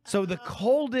 So the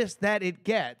coldest that it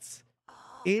gets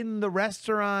in the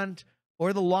restaurant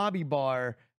or the lobby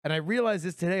bar, and I realized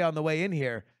this today on the way in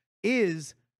here,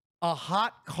 is a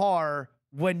hot car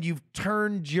when you've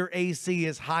turned your AC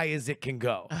as high as it can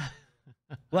go.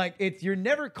 Like, you're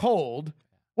never cold.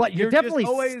 What, you're just definitely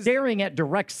always staring at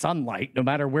direct sunlight no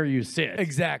matter where you sit.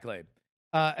 Exactly.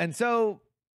 And so,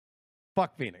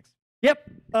 fuck Phoenix.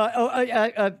 Yep.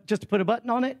 Just to put a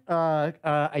button on it,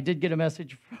 I did get a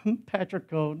message from Patrick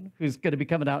Cohn, who's going to be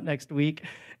coming out next week,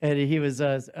 and he was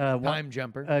Time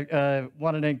jumper.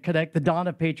 wanted to connect the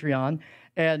Donna Patreon,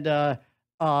 and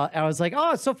I was like,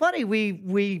 "Oh, it's so funny.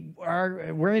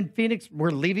 We're in Phoenix.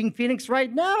 We're leaving Phoenix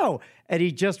right now." And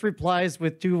he just replies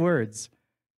with 2 words: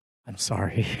 "I'm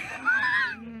sorry."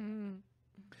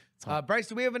 Bryce,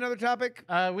 do we have another topic?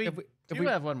 We do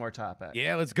have one more topic.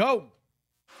 Yeah, let's go.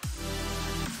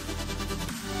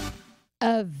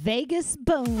 A Vegas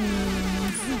Bones.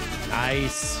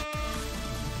 Nice.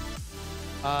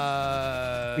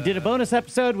 We did a bonus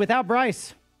episode without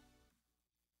Bryce.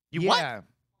 What?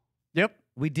 Yep.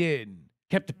 We did.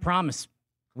 Kept a promise.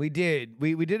 We did.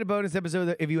 We did a bonus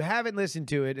episode. If you haven't listened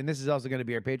to it, and this is also going to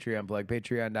be our Patreon plug,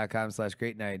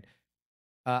 patreon.com/greatnight,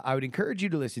 I would encourage you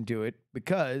to listen to it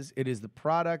because it is the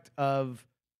product of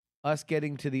us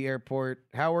getting to the airport.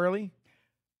 How early?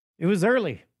 It was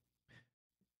early.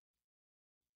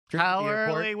 How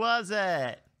early was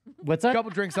it? What's A that?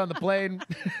 couple drinks on the plane.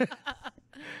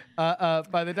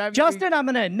 By the time Justin, I'm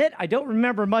going to admit I don't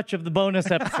remember much of the bonus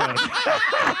episode.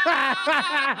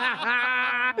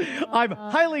 I'm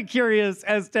highly curious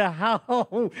as to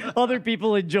how other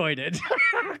people enjoyed it.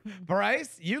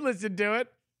 Bryce, you listened to it.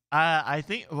 I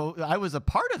think I was a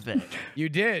part of it. You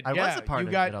did. I was a part you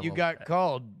of got, it a You little got bit.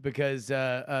 called because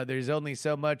there's only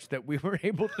so much that we were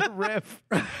able to riff.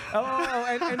 and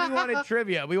we wanted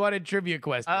trivia. We wanted trivia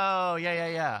questions. Oh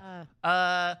yeah.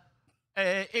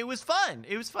 It was fun.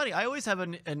 It was funny. I always have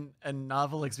a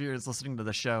novel experience listening to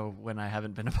the show when I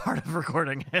haven't been a part of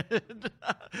recording it.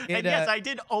 And yes, I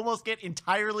did almost get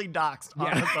entirely doxxed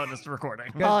on the bonus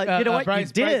recording. You know what?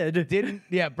 Bryce, You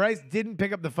did. Bryce didn't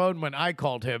pick up the phone when I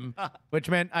called him, which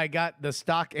meant I got the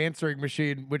stock answering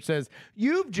machine, which says,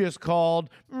 "You've just called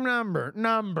number."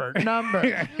 and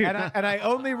I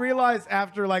only realized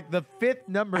after like the 5th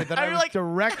number that I was like,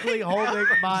 directly holding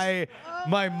my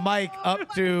mic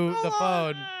up to the phone.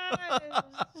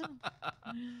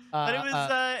 But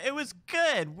it was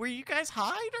good. Were you guys high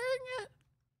during it?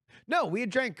 No, we had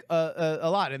drank a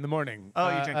lot in the morning. Oh,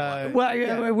 you drank a lot. Well,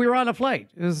 yeah. we were on a flight.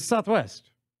 It was Southwest.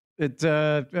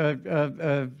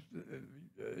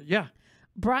 Yeah.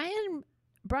 Brian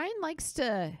likes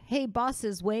to boss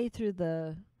his way through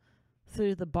the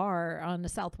bar on the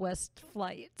Southwest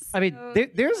flights. I mean,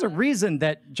 there's a reason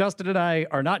that Justin and I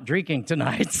are not drinking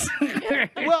tonight.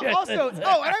 Well, also, and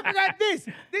I forgot this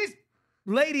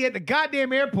lady at the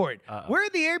goddamn airport. We're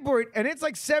at the airport, and it's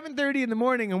like 7:30 in the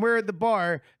morning, and we're at the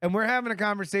bar, and we're having a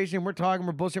conversation. We're talking,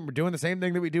 we're bullshitting, we're doing the same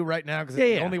thing that we do right now because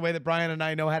it's the only way that Brian and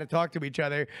I know how to talk to each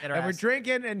other. And we're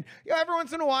drinking, and every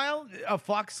once in a while, a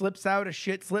fuck slips out, a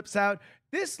shit slips out.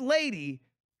 This lady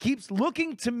keeps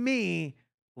looking to me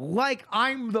like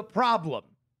I'm the problem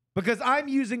because I'm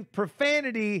using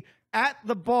profanity at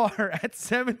the bar at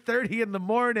 7:30 in the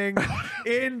morning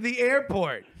in the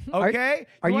airport. Okay?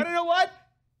 You want to know what?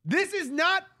 This is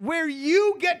not where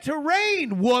you get to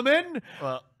reign, woman.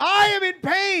 I am in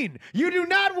pain. You do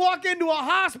not walk into a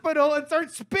hospital and start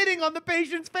spitting on the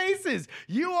patient's faces.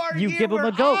 You You here give 'em where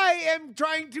a goat. I am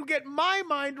trying to get my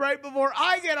mind right before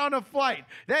I get on a flight.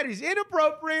 That is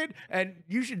inappropriate, and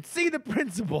you should see the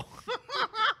principal.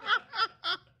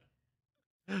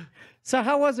 So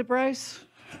how was it, Bryce?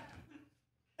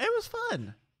 It was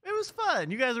fun. It was fun.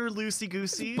 You guys were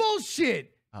loosey-goosey.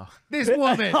 Bullshit. Oh. This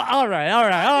woman. All right.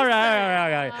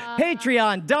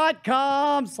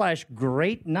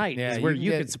 Patreon.com/greatnight Yeah, is where you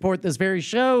you can can get- support this very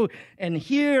show and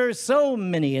hear so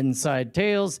many inside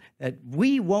tales that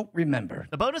we won't remember.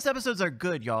 The bonus episodes are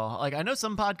good, y'all. Like, I know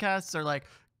some podcasts are like,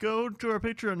 go to our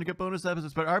Patreon to get bonus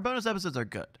episodes, but our bonus episodes are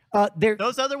good.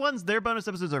 Those other ones, their bonus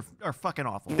episodes are fucking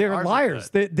awful. They're Ours are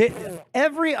liars. good.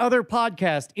 Every other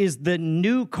podcast is the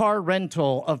new car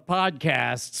rental of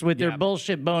podcasts with their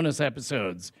bullshit bonus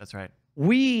episodes. That's right.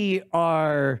 We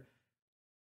are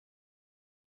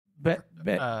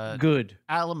good.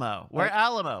 Alamo. We're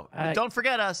Alamo. Don't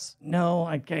forget us. No,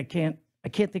 I can't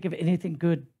think of anything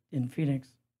good in Phoenix.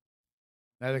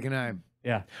 Neither can I.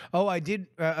 Yeah. Oh, I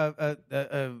did. Brett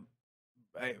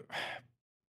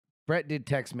did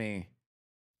text me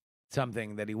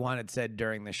something that he wanted said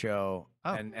during the show,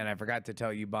 and I forgot to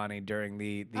tell you, Bonnie, during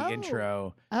the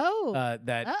intro.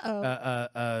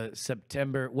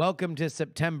 September. Welcome to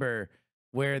September,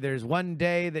 where there's one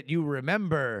day that you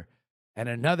remember and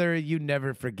another you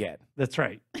never forget. That's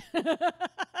right.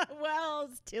 Well,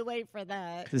 it's too late for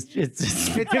that. It's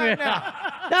out now.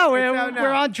 No, It's out now.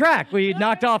 we're on track. We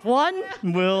knocked off one.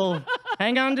 We'll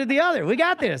hang on to the other. We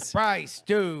got this. Bryce,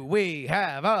 do we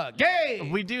have a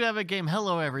game? We do have a game.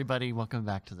 Hello, everybody. Welcome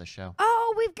back to the show.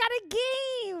 Oh, we've got a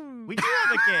game. We do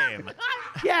have a game.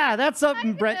 Yeah, that's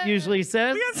something Brett usually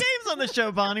says. We have games on the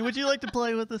show, Bonnie. Would you like to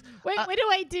play with us? Wait, what do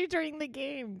I do during the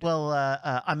game? Well,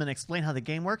 I'm going to explain how the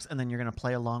game works, and then you're going to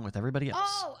play along with everybody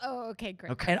else. Oh, okay,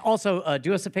 great. Okay. And also,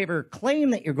 do us a favor,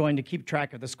 claim that you're going to keep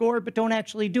track of the score, but don't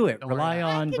actually do it. Don't worry Rely about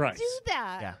I on can Bryce. do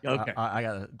that. Yeah. Okay. I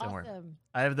got it. Don't worry. Awesome.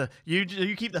 I have the you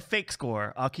keep the fake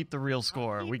score. I'll keep the real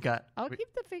score. I'll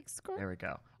keep the fake score. There we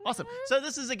go. Awesome. So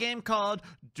this is a game called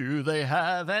Do They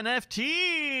Have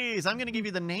NFTs? I'm going to give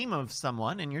you the name of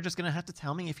someone, and you're just going to have to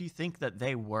tell me if you think that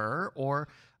they were or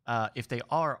if they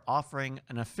are offering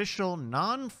an official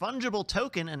non-fungible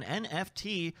token, an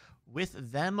NFT,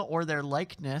 with them or their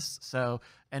likeness. So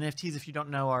NFTs, if you don't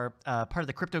know, are part of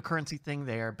the cryptocurrency thing.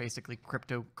 They are basically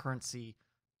cryptocurrency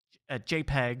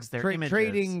JPEGs. They're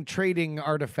images. Trading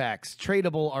artifacts,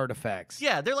 tradable artifacts.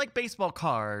 Yeah, they're like baseball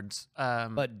cards,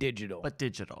 but digital.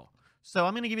 So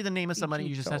I'm going to give you the name of somebody.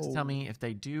 You just have to tell me if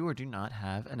they do or do not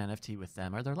have an NFT with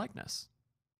them or their likeness.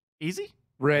 Easy?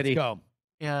 Ready. Let's go.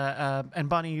 Yeah. And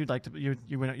Bonnie, you're going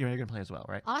to play as well,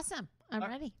 right? Awesome. I'm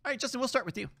ready. All right, Justin, we'll start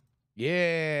with you.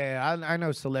 Yeah, I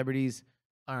know celebrities.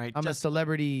 All right. I'm a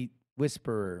celebrity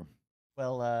whisperer.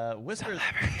 Well, Whisper.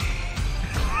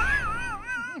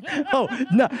 Oh,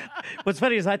 no. What's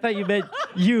funny is I thought you meant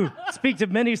you speak to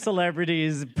many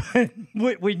celebrities, but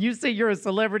when you say you're a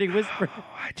celebrity whisperer,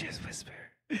 I just whisper.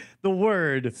 The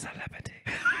word Celebrity.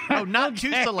 Oh, not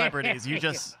two celebrities.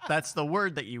 That's the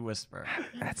word that you whisper.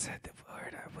 That's the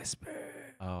word I whisper.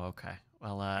 Oh, okay.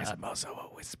 Well, I'm also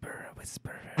a whisperer.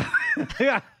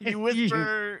 you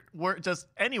whisper just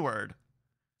any word.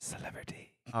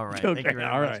 Celebrity. All right. Okay, Thank you very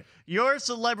all much. right. Your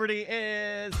celebrity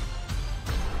is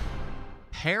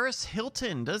Paris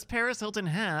Hilton. Does Paris Hilton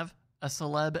have a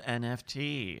celeb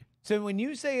NFT? So when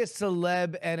you say a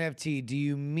celeb NFT, do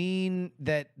you mean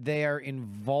that they are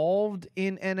involved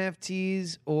in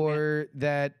NFTs or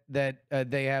that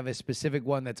they have a specific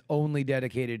one that's only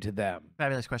dedicated to them?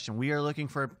 Fabulous question. We are looking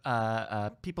for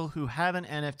people who have an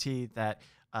NFT that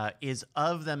is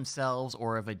of themselves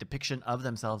or of a depiction of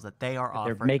themselves that they are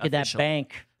offering. they're making that officially.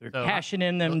 bank. They're So, cashing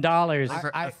in them dollars. Looking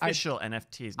for I- official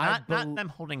NFTs, not them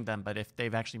holding them, but if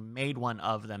they've actually made one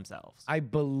of themselves. I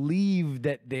believe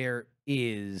that there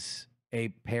is a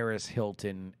Paris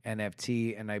Hilton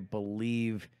NFT, and I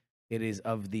believe it is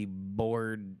of the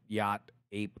board yacht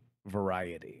ape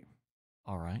variety.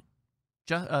 All right.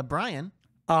 Brian.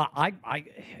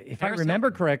 If I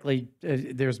remember correctly,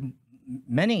 there's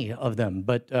many of them,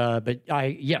 but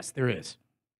yes, there is.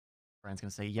 Brian's going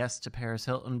to say yes to Paris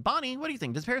Hilton. Bonnie, what do you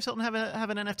think? Does Paris Hilton have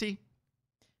an NFT?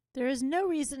 There is no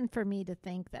reason for me to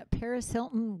think that Paris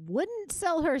Hilton wouldn't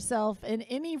sell herself in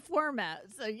any format.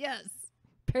 So yes,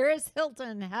 Paris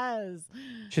Hilton has.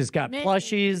 She's got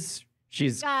plushies.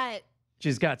 She's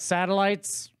got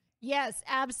satellites. Yes,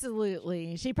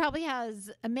 absolutely. She probably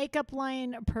has a makeup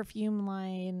line, a perfume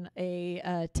line,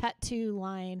 a tattoo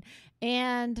line,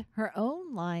 and her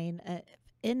own line of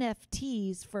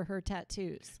NFTs for her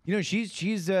tattoos. You know,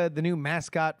 she's the new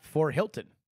mascot for Hilton.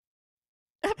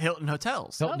 Hilton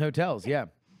Hotels. Hilton Hotels, yeah.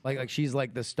 Like she's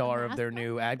like the star of their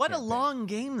new ad What a campaign. long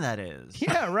game that is.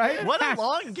 Yeah, right? What a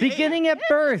long game. Beginning at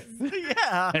birth.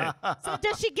 Yeah. So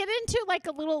does she get into like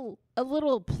a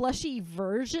little plushy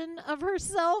version of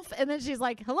herself, and then she's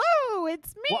like, "Hello,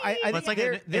 it's me." Well, I Well, it's like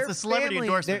it's a celebrity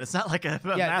endorsement. It's not like a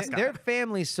mascot. Their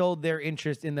family sold their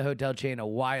interest in the hotel chain a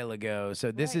while ago.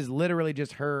 So this is literally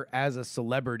just her as a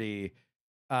celebrity,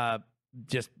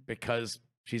 just because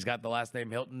she's got the last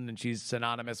name Hilton and she's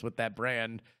synonymous with that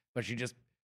brand. But she just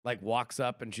like walks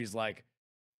up and she's like,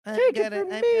 I've got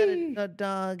a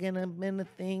dog and a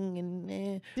thing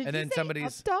and then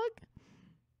somebody's dog.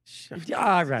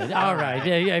 All right.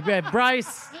 Yeah,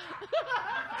 Bryce.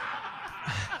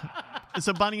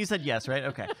 So Bonnie, you said yes, right?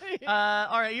 Okay.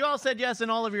 All right, you all said yes,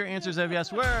 and all of your answers of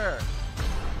yes were.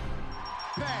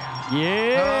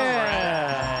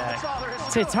 Yeah.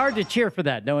 It's hard to cheer for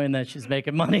that, knowing that she's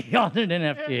making money on an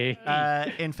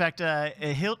NFT. In fact,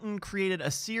 Hilton created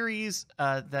a series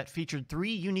that featured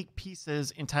 3 unique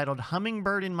pieces entitled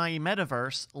Hummingbird in My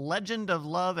Metaverse, Legend of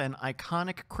Love, and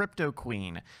Iconic Crypto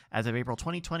Queen. As of April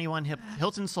 2021,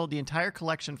 Hilton sold the entire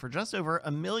collection for just over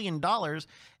 $1 million.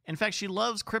 In fact, she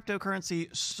loves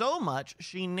cryptocurrency so much,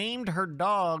 she named her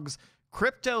dogs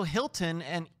Crypto Hilton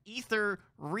and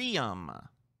Ethereum.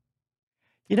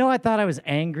 You know, I thought I was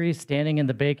angry standing in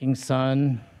the baking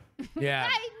sun. yeah.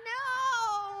 I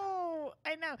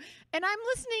know. And I'm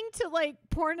listening to like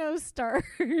porno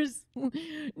stars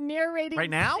narrating Right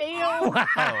now? sales. Oh, okay.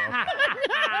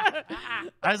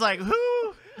 I was like, who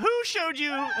showed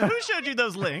you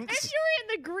those links? If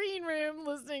you're in the green room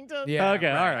listening to Yeah. Okay,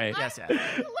 all right. Yes, I learned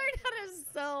how to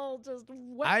sell just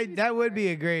what you That would be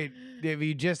start. a great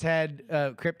you just had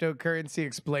cryptocurrency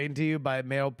explained to you by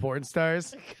male porn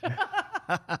stars?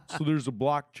 So there's a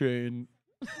blockchain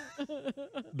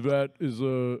that is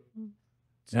a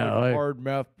hard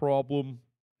math problem.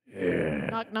 Yeah.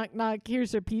 Knock, knock, knock.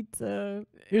 Here's your pizza.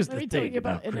 Here's Let the me tell thing you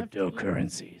about NFT.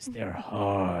 cryptocurrencies. They're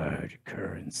hard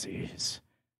currencies.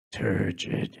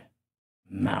 Turgid,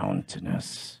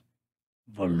 mountainous,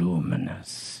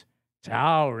 voluminous,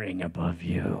 towering above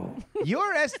you.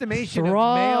 Your estimation of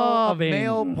Throbbing.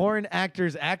 male porn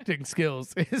actors' acting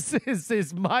skills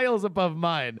is miles above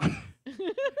mine.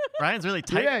 Brian's really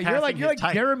tight. Yeah, you're like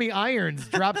Jeremy Irons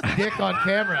drops dick on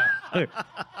camera.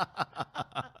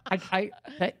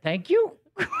 Thank you.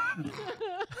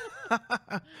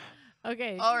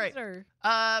 Okay. All right. Sir.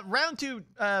 Round 2.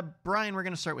 Brian, we're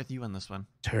going to start with you on this one.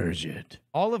 Turgid.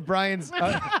 All of Brian's.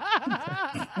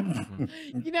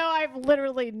 You know, I've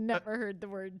literally never heard the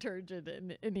word turgid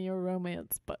in any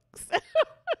romance books.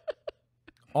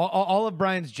 all of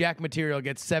Brian's Jack material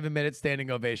gets 7 minutes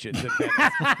standing ovations.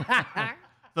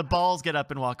 The balls get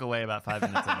up and walk away about 5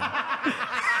 minutes in.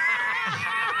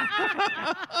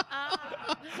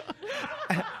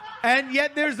 And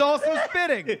yet there's also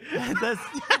spitting.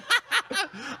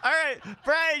 All right,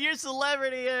 Brian, your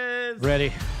celebrity is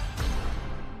Ready?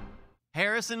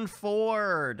 Harrison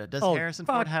Ford. Does Oh, Harrison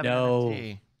Ford fuck have no. an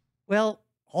NFT? Well,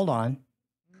 hold on.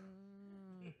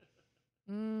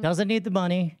 Doesn't need the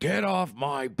money. Get off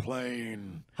my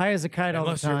plane. High as a kite all the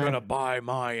Unless you're time. going to buy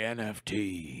my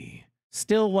NFT.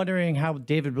 Still wondering how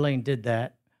David Blaine did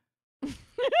that.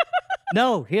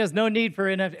 No, he has no need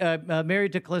for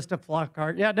married to Callista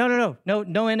Flockhart. Yeah, no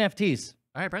NFTs.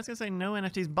 All right, Brian's going to say no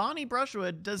NFTs. Bonnie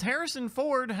Brushwood, does Harrison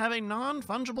Ford have a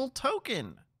non-fungible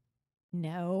token?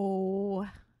 No.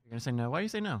 You're going to say no? Why do you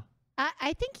say no?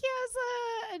 I think he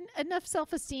has enough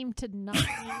self-esteem to not need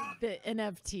the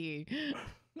NFT.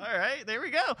 All right, there we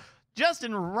go.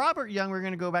 Justin Robert Young, we're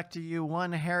going to go back to you.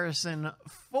 One, Harrison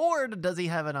Ford, does he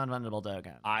have a non-fungible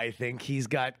token? I think he's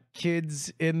got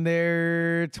kids in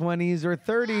their 20s or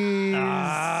 30s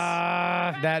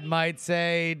that might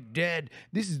say, Dad,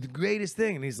 this is the greatest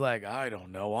thing. And he's like, I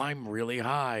don't know. I'm really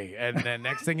high. And then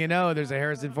next thing you know, there's a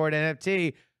Harrison Ford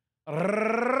NFT.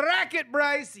 Racket,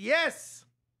 Bryce. Yes.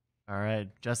 All right,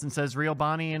 Justin says real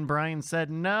Bonnie, and Brian said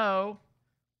no.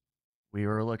 We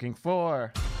were looking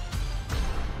for...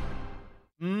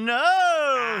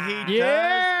 No, he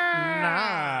does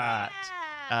not.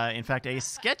 In fact, a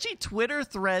sketchy Twitter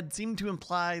thread seemed to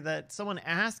imply that someone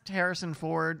asked Harrison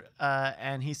Ford,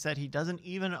 and he said he doesn't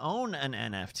even own an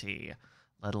NFT,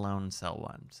 let alone sell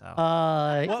one. So,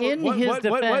 His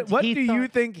defense, what he do you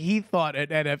thought think he thought an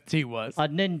NFT was? a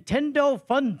Nintendo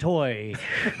fun toy.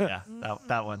 yeah,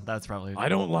 that one. That's probably. I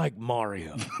don't like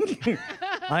Mario.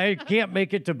 I can't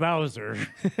make it to Bowser.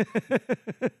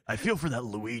 I feel for that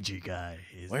Luigi guy.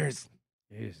 Where's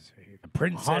the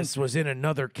princess was in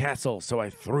another castle, so I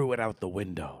threw it out the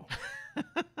window.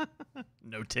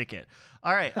 No ticket.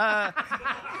 All right. That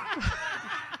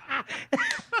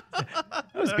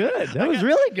was good. That was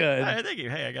really good. All right, thank you.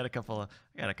 Hey, I got a couple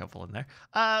in there.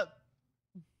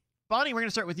 Bonnie, we're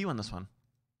gonna start with you on this one.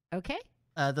 Okay.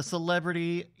 The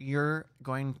celebrity you're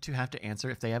going to have to answer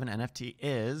if they have an NFT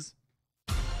is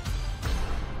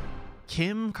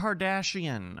Kim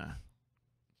Kardashian.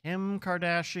 Kim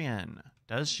Kardashian.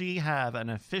 Does she have an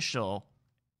official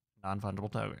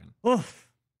non-fungible token? Oof.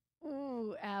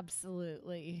 Ooh,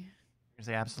 absolutely. You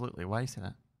say absolutely. Why do you say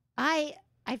that? I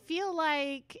feel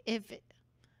like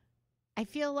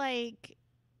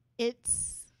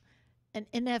it's an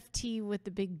NFT with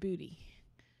the big booty.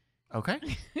 Okay.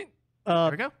 Uh,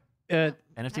 There we go. uh,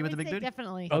 NFT I with the would big say booty.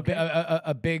 definitely. Okay,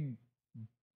 a big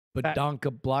badonka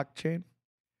blockchain.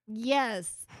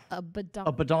 Yes, a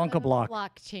badonka, badonka block.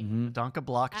 blockchain. Donka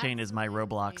Blockchain is my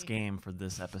Roblox Absolutely. game for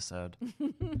this episode.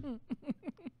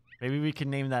 Maybe we can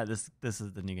name that. This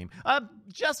is the new game.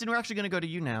 Justin, we're actually going to go to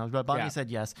you now. But Bonnie Yeah. said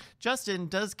yes. Justin,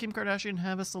 does Kim Kardashian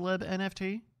have a celeb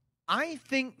NFT? I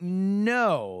think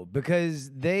no, because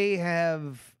they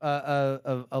have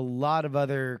a lot of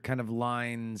other kind of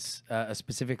lines,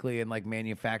 specifically in like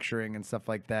manufacturing and stuff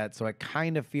like that. So I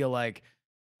kind of feel like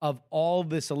of all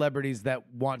the celebrities that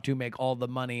want to make all the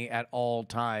money at all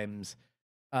times,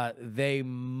 they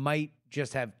might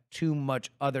just have too much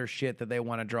other shit that they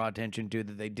want to draw attention to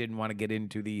that they didn't want to get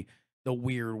into the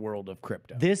weird world of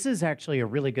crypto. This is actually a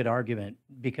really good argument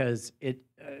because it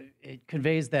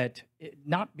conveys that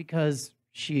not because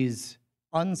she's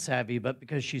unsavvy, but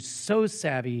because she's so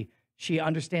savvy, she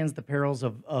understands the perils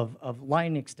of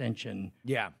line extension.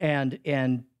 Yeah.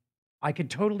 And I could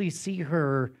totally see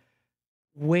her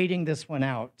waiting this one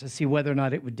out to see whether or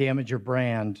not it would damage your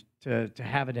brand to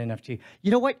have an NFT.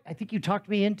 You know what? I think you talked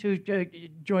me into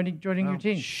joining your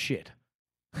team. Shit.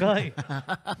 Good.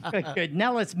 Good.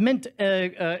 Now let's mint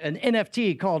an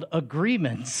NFT called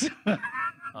Agreements.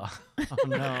 Oh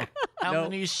no. How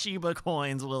many Shiba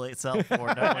coins will it sell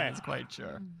for? No one's quite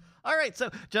sure. All right, so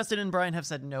Justin and Brian have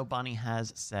said no. Bonnie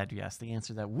has said yes. The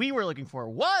answer that we were looking for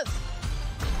was...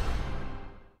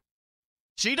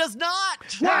 she does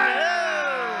not! No!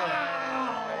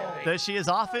 That she is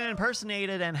often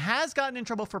impersonated and has gotten in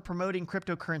trouble for promoting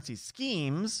cryptocurrency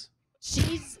schemes.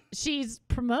 She's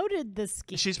promoted the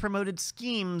scheme. She's promoted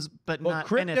schemes, but not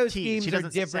crypto NFTs. schemes She are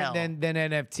doesn't different sell. than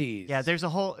NFTs. Yeah, there's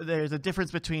a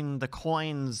difference between the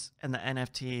coins and the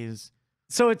NFTs.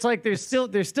 So it's like there's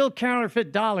still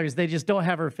counterfeit dollars. They just don't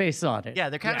have her face on it. Yeah,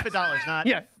 they're counterfeit dollars,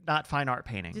 not fine art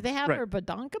painting. Do they have Right. her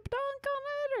badonka badonk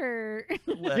on it, or?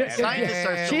 Scientists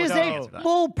are She is still looking a into that.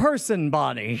 full person,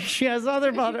 Bonnie. She has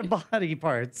other body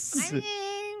parts. I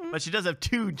mean, But she does have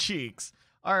 2 cheeks.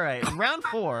 All right, round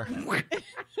 4. anytime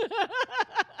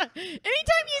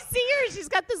you see her, she's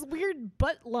got this weird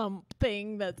butt lump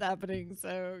thing that's happening.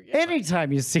 So yeah.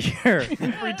 Anytime you see her,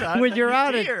 Every time when that you're you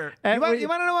out see at, her. You want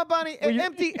to know what, Bonnie?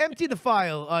 Empty the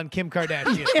file on Kim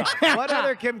Kardashian. What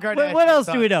other Kim Kardashian? what else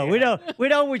do we thoughts know? do you have? We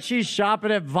know when she's shopping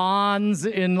at Vons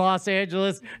in Los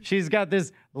Angeles, she's got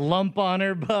this lump on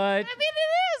her butt. I mean,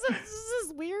 it is. It's just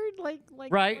this weird,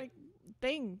 Right. like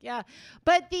thing. Yeah.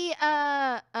 But the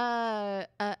I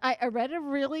read a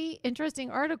really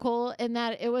interesting article in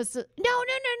that it was no.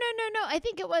 I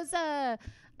think it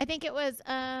was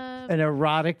An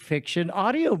erotic fiction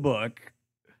audiobook.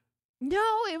 no.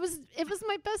 It was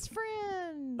my best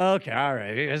friend. Okay, all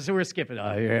right. So we're skipping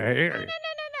on here. No.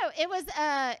 It was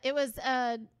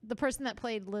the person that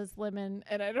played Liz Lemon,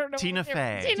 and I don't know. Tina what they-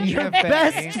 Fey. Tina Your Fey.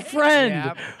 best friend.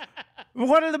 Yep.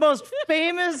 One of the most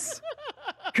famous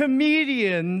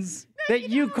comedians that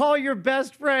you call your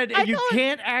best friend and you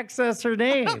can't access her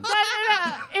name. No.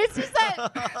 It's just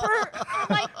that for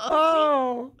like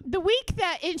Oh. the week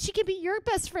that, and she can be your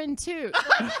best friend too.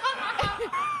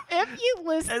 If you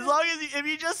listen, As long as if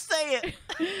you just say it.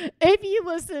 if you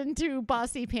listen to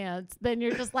Bossy Pants, then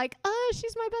you're just like, oh,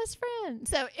 she's my best friend.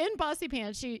 So in Bossy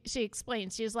Pants, she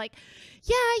explains, she's like,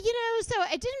 yeah, so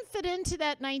I didn't fit into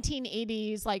that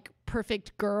 1980s like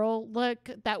perfect girl look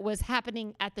that was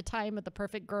happening at the time of the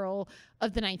perfect girl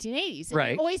of the 1980s. And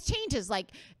Right. it always changes.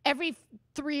 Like every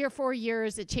 3 or 4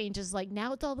 years, it changes. Like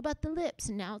now it's all about the lips,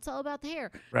 and now it's all about the hair.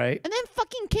 Right. And then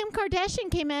fucking Kim Kardashian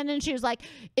came in and she was like,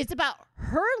 it's about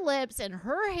her lips and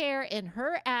her hair and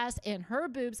her ass and her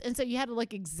boobs. And so you had to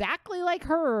look exactly like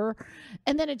her.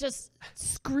 And then it just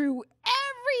screw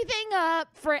everything up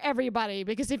for everybody,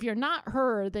 because if you're not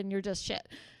her, then you're just shit.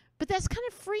 But that's kind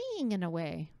of freeing in a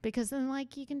way, because then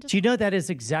like you can just. Do you know that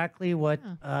is exactly what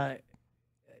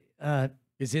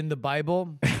Is in the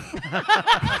Bible.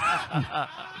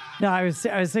 No, I was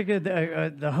thinking of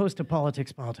the host of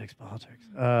Politics.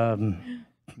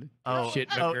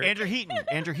 Andrew Heaton.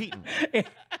 Andrew Heaton.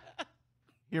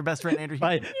 Your best friend, Andrew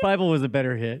Heaton. Bible was a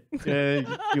better hit.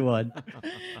 You won.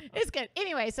 It's good.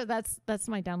 Anyway, so that's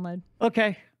my download.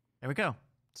 Okay. There we go.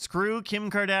 Screw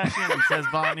Kim Kardashian, says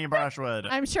Bonnie Brushwood.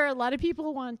 I'm sure a lot of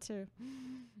people want to.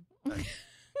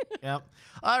 Yep.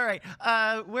 All right.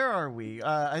 Where are we?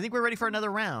 I think we're ready for another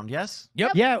round. Yes?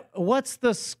 Yep. Yeah. What's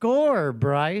the score,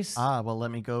 Bryce? Well, let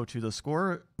me go to the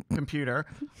score computer.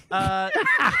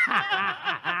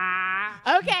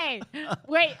 Okay.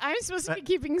 Wait, I'm supposed to be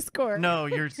keeping score. No,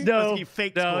 you're supposed to keep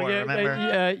fake score,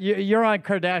 remember? You're on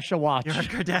Kardashian watch. You're on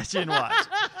Kardashian watch.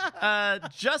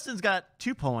 Justin's got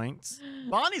 2 points.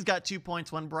 Bonnie's got 2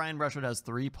 points when Brian Brushwood has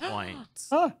 3 points.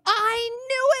 I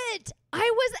knew it. I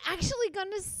was actually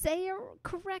going to say it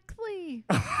correctly.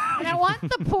 And I want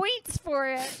the points for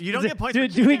it. You don't get points.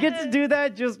 Do we get to do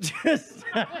that? Just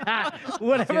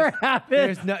whatever happens.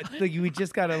 There's not. We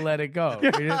just gotta let it go. We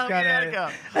just gotta go.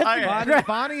 All right.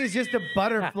 Bonnie is just a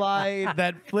butterfly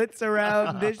that flits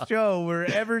around this show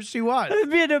wherever she wants.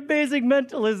 It'd be an amazing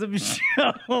mentalism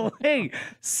show. Hey,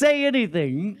 say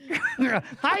anything.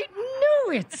 I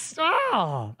knew it.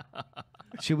 Oh.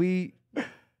 Should we?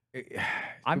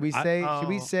 Should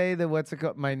we say that what's it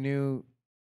called? My new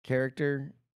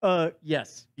character.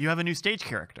 Yes. You have a new stage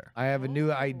character. I have a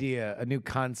new idea, a new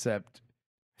concept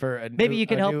for a Maybe you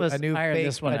can help us a new iron fake,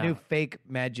 this one a new out. fake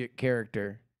magic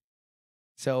character.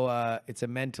 So it's a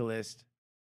mentalist,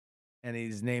 and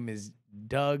his name is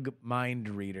Doug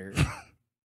Mindreader.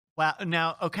 Wow.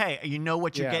 Now, okay, you know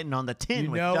what you're Yeah. getting on the tin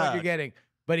You with know Doug. what you're getting.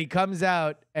 But he comes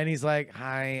out and he's like,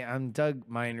 "Hi, I'm Doug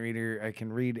Mindreader. I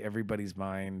can read everybody's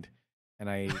mind, and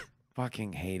I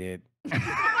fucking hate it."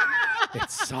 It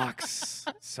sucks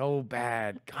so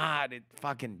bad. God,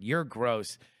 you're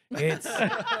gross.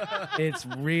 It's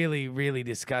really, really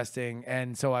disgusting.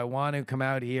 And so I want to come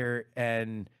out here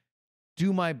and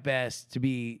do my best to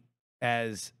be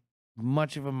as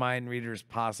much of a mind reader as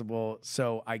possible.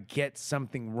 So I get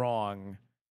something wrong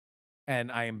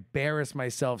and I embarrass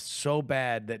myself so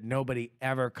bad that nobody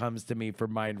ever comes to me for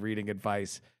mind reading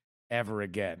advice ever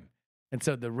again. And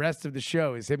so the rest of the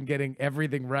show is him getting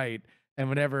everything right. And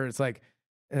whenever it's like,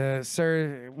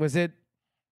 sir, was it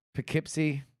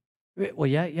Poughkeepsie? Well,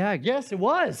 yeah, yes, it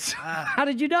was. How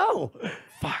did you know?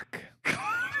 Fuck.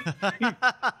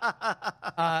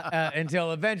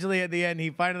 Until eventually at the end, he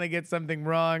finally gets something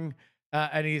wrong.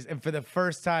 And for the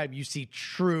first time, you see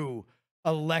true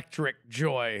electric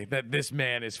joy that this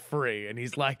man is free. And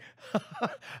he's like, I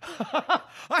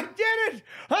did it.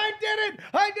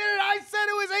 I said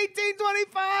it was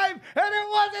 1825 and it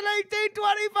wasn't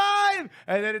 1825.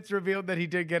 And then it's revealed that he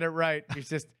did get it right. He's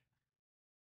just,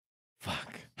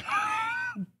 fuck.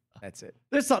 That's it.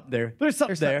 There's something there. There's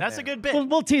something there. That's a good bit.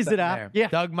 We'll tease it out. Yeah.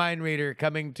 Doug Mind Reader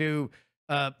coming to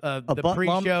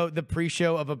the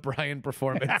pre-show of a Brian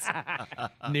performance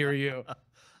near you.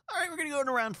 All right, we're going to go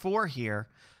to round 4 here.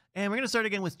 And we're going to start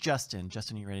again with Justin.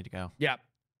 Justin, you ready to go? Yeah.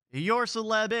 Your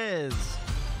celeb is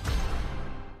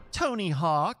Tony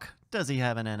Hawk. Does he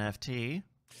have an NFT?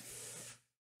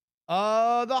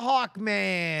 Oh, the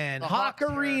Hawkman.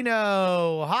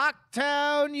 Hawkerino.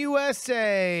 Hawktown,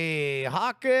 USA.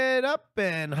 Hawk it up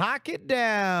and hawk it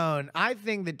down. I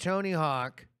think that Tony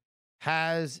Hawk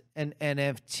has an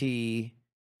NFT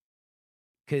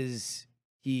because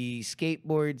he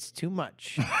skateboards too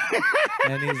much.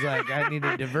 And he's like, I need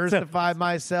to diversify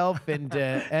myself into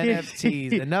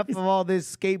NFTs. Enough of all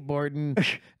this skateboarding.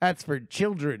 That's for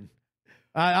children.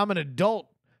 I'm an adult.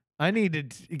 I need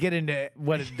to get into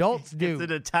what adults do.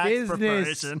 It's an tax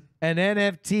business preparation. and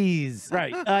NFTs.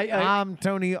 Right. I'm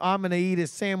Tony. I'm going to eat a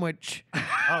sandwich. Oh,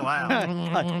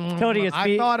 wow. Tony, it's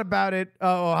me. I thought about it.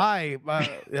 Oh, hi.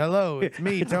 Hello. It's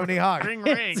me, Tony Hawk. Ring,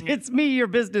 ring. It's me, your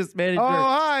business manager. Oh,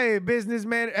 hi,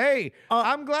 businessman. Hey,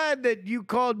 I'm glad that you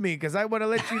called me because I want to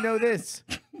let you know this.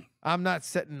 I'm not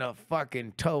setting a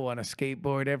fucking toe on a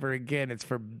skateboard ever again. It's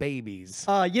for babies.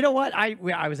 You know what?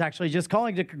 I was actually just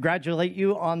calling to congratulate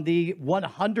you on the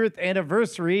 100th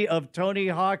anniversary of Tony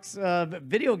Hawk's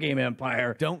video game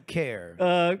empire. Don't care.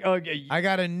 Okay. I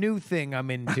got a new thing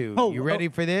I'm into. Oh, You ready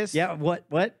for this? Yeah. What?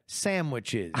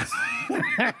 Sandwiches.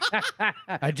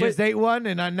 I just ate one,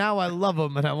 and now I love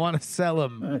them, and I want to sell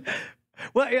them.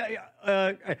 Well,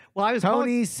 I was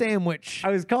Tony Sandwich.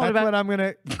 I was calling That's about. what I'm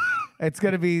gonna. It's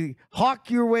gonna be hawk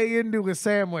your way into a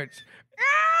sandwich.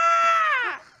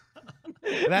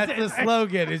 That's the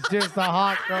slogan. It's just a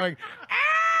hawk going.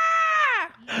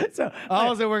 So,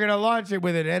 Also, we're gonna launch it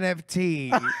with an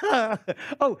NFT.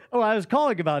 I was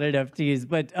calling about NFTs,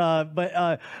 but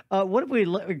what if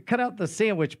we cut out the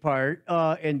sandwich part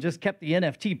and just kept the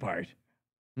NFT part?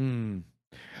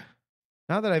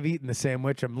 Now that I've eaten the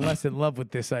sandwich, I'm less in love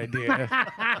with this idea.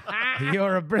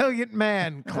 You're a brilliant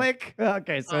man. Click.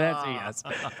 Okay, so that's a yes.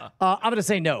 I'm gonna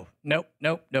say no. Nope.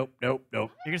 You're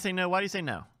gonna say no. Why do you say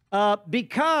no?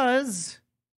 Because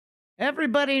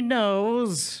everybody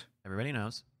knows Everybody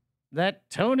knows. that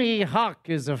Tony Hawk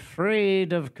is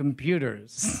afraid of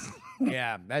computers.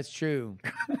 Yeah, that's true.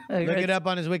 Look it up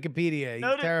on his Wikipedia.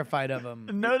 He's terrified of them.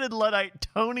 Noted Luddite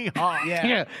Tony Hawk.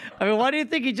 Yeah. I mean, why do you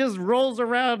think he just rolls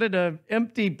around in an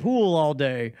empty pool all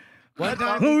day?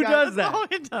 Who does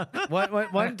that?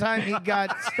 One time he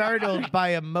got startled by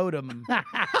a modem.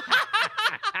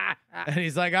 And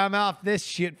he's like, I'm off this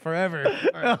shit forever.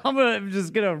 I'm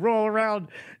just gonna roll around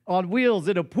on wheels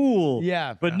in a pool.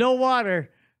 Yeah. But no water.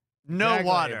 No Exactly.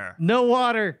 water. No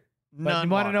water. But you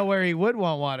want to know where he would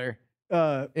want water?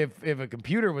 Uh, If a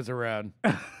computer was around,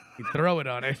 he'd throw it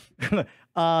on it.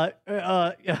 oh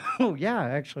yeah,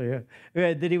 actually.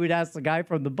 Then he would ask the guy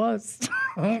from the bus,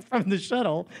 from the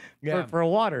shuttle, for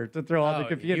water to throw on the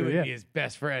computer. He would be his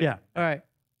best friend. Yeah. All right.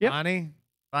 Yep.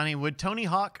 Bonnie, would Tony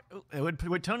Hawk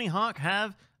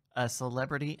have a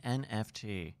celebrity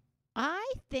NFT?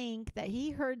 I think that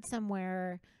he heard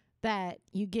somewhere that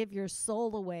you give your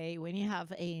soul away when you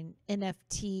have an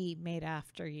NFT made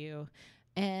after you.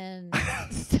 And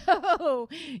so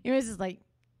he was just like,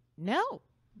 no.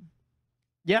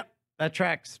 Yep. That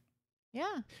tracks.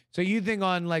 Yeah. So you think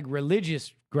on like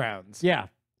religious grounds? Yeah.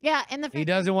 Yeah. And the fact He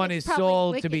doesn't that want it's his probably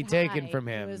soul to be wicked taken high, from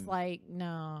him. It was like,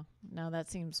 no, that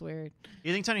seems weird.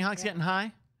 You think Tony Hawk's getting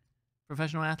high?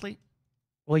 Professional athlete?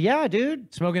 Well, yeah,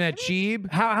 dude. Smoking that cheeb?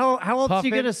 How else are you Puffin?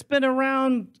 gonna spin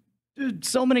around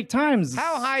so many times?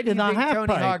 How high do you in a think half Tony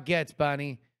pipe? Hawk gets,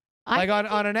 Bonnie? Like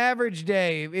on an average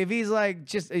day, if he's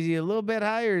like is he a little bit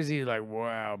higher? Or is he like,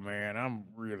 wow, man, I'm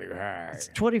really high? It's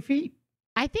 20 feet.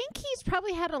 I think he's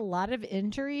probably had a lot of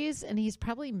injuries, and he's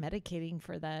probably medicating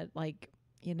for that. Like,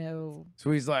 you know.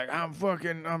 So he's like, I'm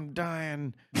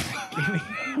dying.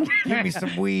 Give me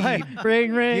some weed. Hey,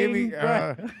 ring, Give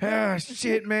me,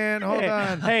 shit, man. Hold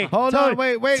on. Hold on.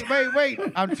 Wait.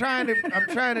 I'm trying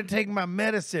to take my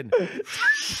medicine.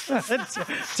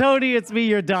 Tony, it's me,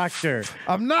 your doctor.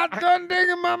 I'm not done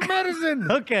taking my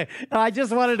medicine. Okay, I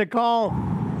just wanted to call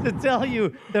to tell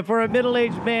you that for a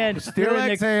middle-aged man, Still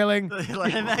exhaling.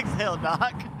 Let him exhale,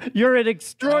 Doc. you're an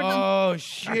extraordinary. Oh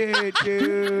shit,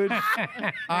 dude!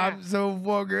 I'm so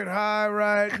fucking high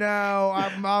right now.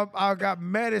 I got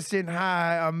medicine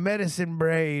high. I'm medicine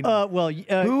brain.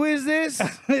 Who is this?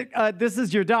 This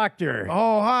is your doctor.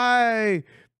 Oh, hi,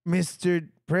 Mr.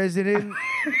 President.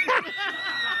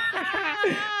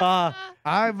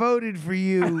 I voted for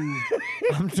you.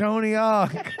 I'm Tony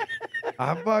Hawk.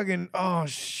 I'm fucking. Oh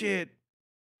shit.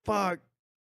 Fuck.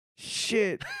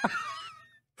 Shit.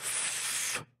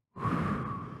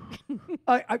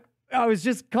 I was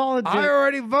just calling. I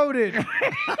already voted.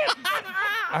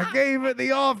 I gave it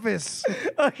the office.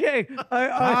 Okay.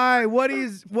 Hi.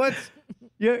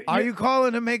 Are you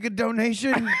calling to make a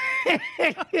donation?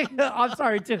 I'm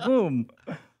sorry. To whom?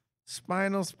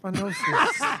 Spinal stenosis.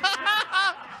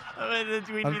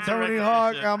 I'm I'm Tony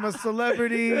Hawk. I'm a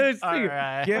celebrity. All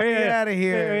right. Get me out of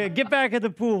here. Get back at the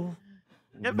pool.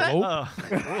 Get back. Nope.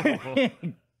 Oh.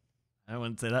 I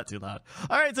wouldn't say that too loud.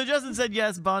 All right, so Justin said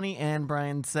yes. Bonnie and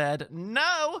Brian said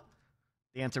no.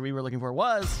 The answer we were looking for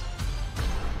was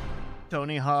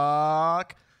Tony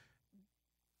Hawk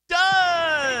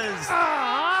does.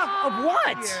 Of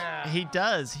what? Yeah. He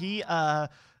does. He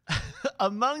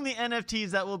among the NFTs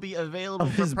that will be available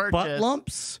Of for his purchase butt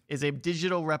lumps? is a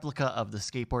digital replica of the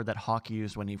skateboard that Hawk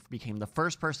used when he became the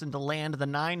first person to land the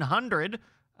 900,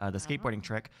 the skateboarding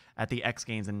trick, at the X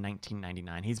Games in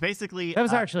 1999. He's basically That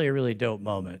was actually a really dope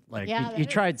moment. Like Yeah, he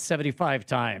tried 75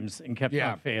 times and kept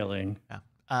on failing.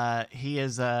 he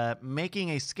is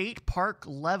making a skate park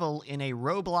level in a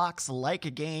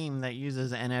Roblox-like game that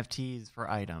uses NFTs for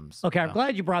items. Okay, I'm So-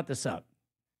 glad you brought this up.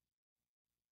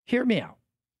 Hear me out.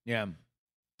 Yeah.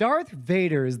 Darth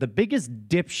Vader is the biggest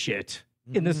dipshit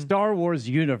in the Star Wars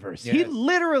universe. He Yes.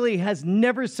 literally has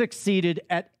never succeeded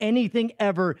at anything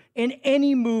ever in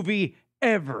any movie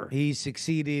ever. He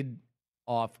succeeded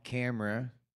off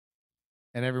camera,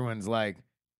 and everyone's like,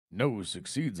 "No,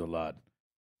 succeeds a lot,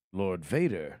 Lord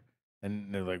Vader."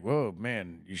 And they're like, "Whoa,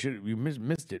 man, you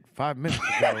missed it 5 minutes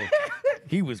ago."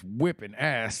 He was whipping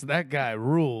ass. That guy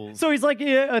rules. So he's like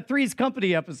a Three's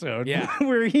Company episode, Yeah.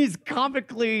 where he's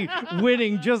comically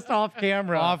winning just off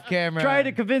camera. Off camera. Trying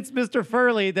to convince Mr.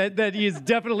 Furley that he's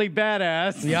definitely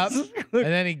badass. Yep. And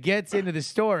then he gets into the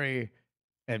story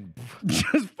and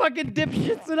Just fucking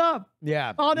dipshits it up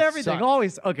yeah. on he everything. sucks.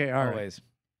 Always. Okay, all right. Always.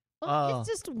 Well, it's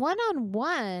just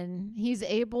one-on-one. He's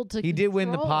able to. He did win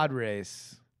the control. pod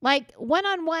race. Like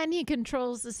one-on-one, he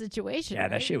controls the situation. Yeah,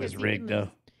 that right? shit was 'Cause he rigged, can-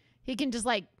 though. He can just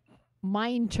like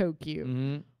mind choke you,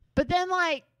 Mm-hmm. but then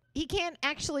like he can't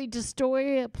actually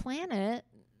destroy a planet.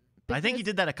 I think he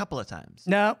because- did that a couple of times.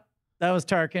 No, that was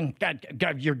Tarkin.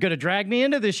 God, you're gonna drag me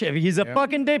into this shit. He's a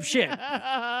fucking dipshit.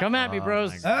 Come at me, Oh,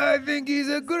 bros. my I think he's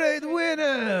a great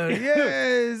winner.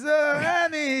 Yes,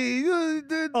 Annie, you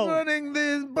did running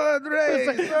this pod race.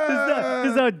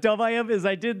 This is how dumb I am. Is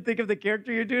I didn't think of the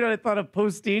character you're doing, and I thought of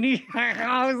Postini.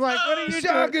 I was like, "What are you doing?"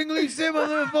 Shockingly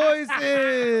similar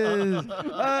voices.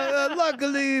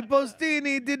 Luckily,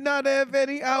 Postini did not have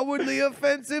any outwardly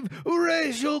offensive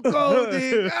racial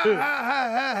clothing.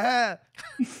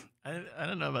 I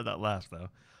don't know about that laugh though.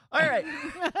 All right,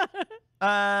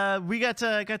 we got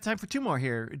time for two more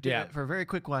here. Yeah. For a very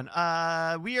quick one.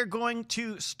 We are going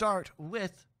to start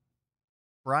with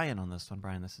Brian on this one.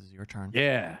 Brian, this is your turn.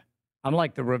 Yeah, I'm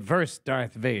like the reverse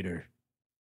Darth Vader.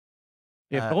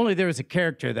 If Uh, only there was a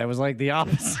character that was like the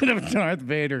opposite of Darth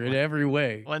Vader in every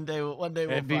way. One day we'll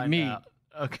It'd be find me. out.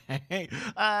 Okay.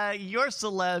 Your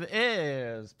celeb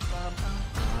is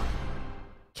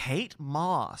Kate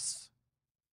Moss.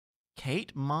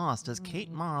 Kate Moss. Does Kate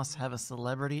Moss have a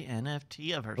celebrity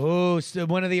NFT of herself? Oh, so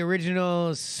one of the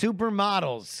original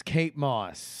supermodels, Kate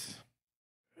Moss.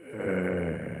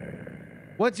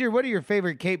 What are your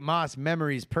favorite Kate Moss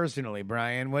memories personally,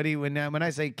 Brian? What do you when I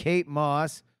say Kate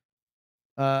Moss,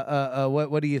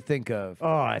 what do you think of?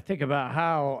 Oh, I think about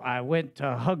how I went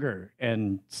to hug her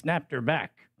and snapped her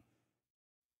back.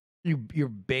 You're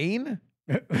Bane?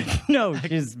 No,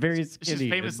 she's very skinny. She's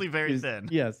famously very She's- thin.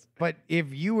 Yes. But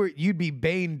if you'd be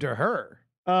Bane to her.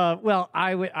 Well,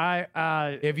 I would.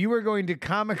 If you were going to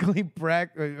comically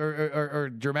break or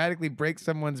dramatically break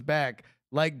someone's back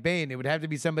like Bane, it would have to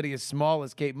be somebody as small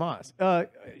as Kate Moss.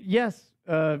 Yes.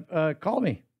 Call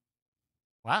me,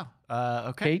 Wow.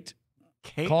 Okay.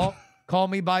 Kate. Call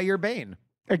me by your Bane.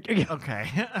 Okay.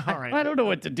 All right. I don't know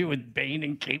what to do with Bane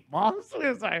and Kate Moss.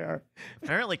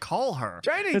 Apparently, call her.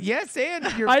 Trying to yes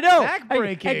and your I know. back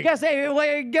breaking. I guess.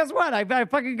 Hey, guess what? I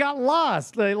fucking got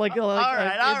lost. All right. In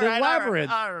the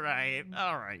labyrinth. All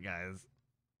right, guys.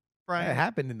 That Brian,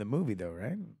 happened in the movie, though,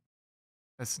 right?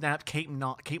 snapped Kate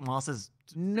Moss's.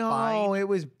 No, spine? it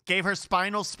was Gave her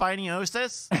spinal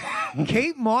sponiosis.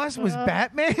 Kate Moss was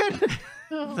Batman.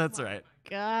 That's right.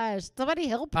 Gosh, somebody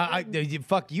help her.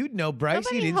 Fuck, you'd know, Bryce.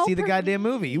 Somebody You didn't help see the her, goddamn please.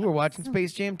 movie. You were watching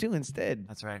Space Jam 2 instead.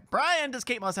 That's right. Brian, does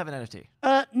Kate Moss have an NFT?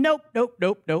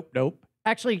 Nope.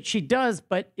 Actually, she does,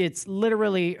 but it's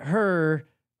literally her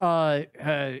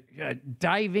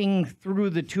diving through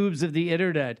the tubes of the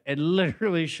internet and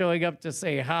literally showing up to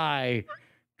say hi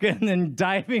and then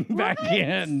diving back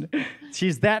in.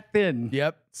 She's that thin.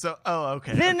 Yep, So,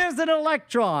 okay. Thin as an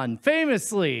electron,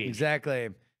 famously. exactly.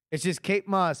 It's just Kate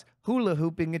Moss hula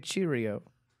hooping a Cheerio.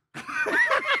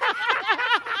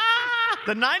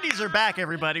 The 90s are back,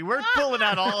 everybody. We're pulling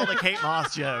out all the Kate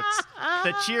Moss jokes.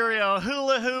 The Cheerio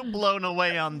hula hoop blown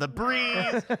away on the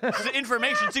breeze. The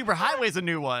information superhighway's a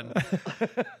new one.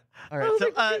 All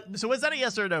right. So was that a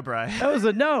yes or a no, Brian? That was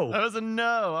a no. That was a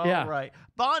no. All Yeah. right.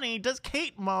 Bonnie, does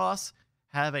Kate Moss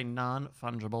have a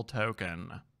non-fungible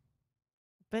token?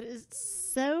 But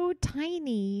it's so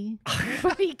tiny,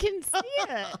 nobody can see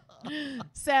it.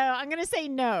 So I'm going to say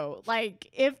no. Like,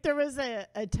 if there was a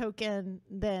token,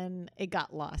 then it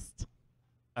got lost.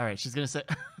 All right. She's going to say,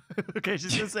 okay,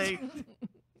 she's going to say,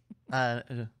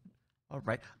 all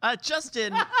right.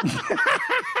 Justin. I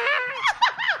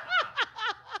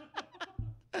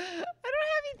don't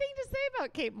have anything to say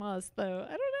about Kate Moss, though.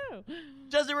 I don't know.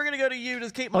 Justin, we're going to go to you.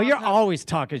 Does Kate Moss Oh, you're have- always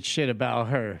talking shit about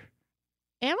her.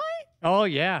 Am I? Oh,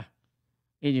 yeah.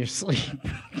 In your sleep.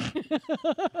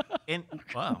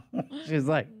 Wow. She's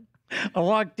like, I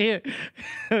walked in.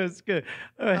 It was good.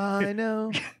 I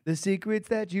know the secrets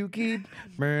that you keep.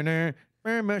 Murder,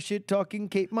 shit talking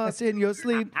Kate Moss in your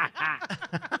sleep.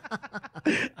 I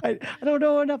don't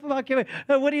know enough about Kim.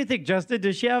 What do you think, Justin?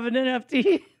 Does she have an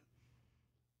NFT?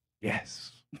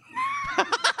 Yes.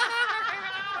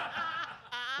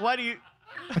 Why do you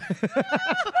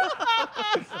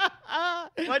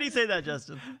say that,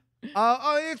 Justin?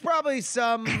 It's probably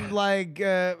some like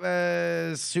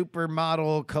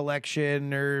supermodel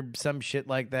collection or some shit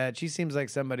like that. She seems like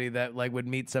somebody that like would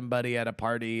meet somebody at a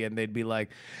party and they'd be like,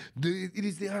 "It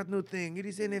is the hot new thing. It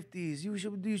is NFTs. You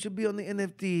should be on the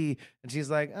NFT." And she's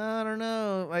like, "I don't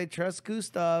know. I trust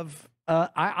Gustav."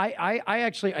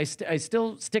 I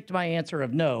still stick to my answer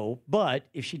of no. But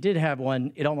if she did have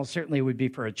one, it almost certainly would be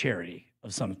for a charity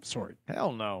of some sort.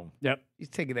 Hell no. Yep. He's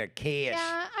taking that cash. Yeah,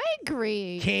 I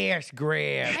agree. Cash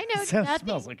grab. I know Sounds- nothing.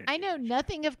 smells like a I know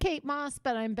nothing of Kate Moss,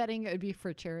 but I'm betting it would be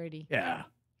for charity. Yeah.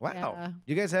 Wow. Yeah.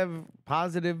 You guys have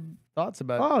positive thoughts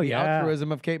about Oh, the yeah.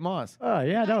 altruism of Kate Moss. Oh,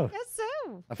 yeah, I no. guess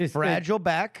so. A She's fragile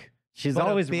back. She's but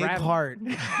always a big heart.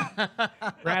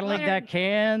 rattling that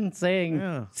can, saying,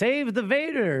 Yeah. save the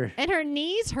Vader. And her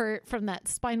knees hurt from that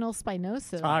spinal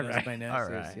spinosis. All That's right. my All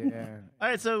nemesis, right. Yeah. All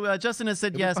right, so Justin has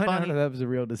said yes. I don't know Bonnie, if that was a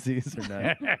real disease or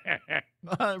not.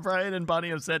 Brian and Bonnie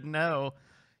have said no.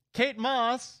 Kate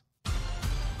Moss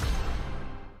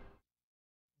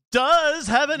does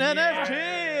have an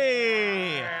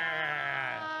NFT.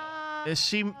 Is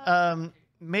she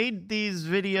made these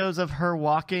videos of her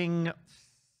walking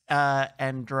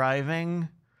and driving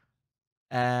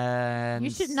and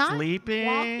You should not sleeping?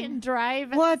 walk and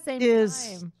drive at What the same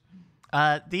is-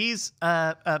 time. These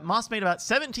Moss made about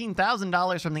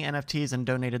 $17,000 from the NFTs and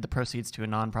donated the proceeds to a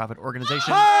nonprofit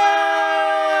organization.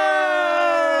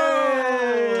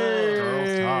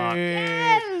 Girls talk.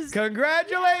 Yes!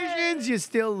 Congratulations, you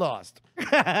still lost.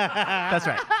 That's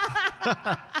right.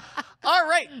 All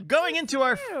right, going into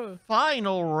our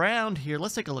final round here.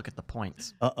 Let's take a look at the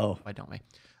points. Uh-oh. Why don't we?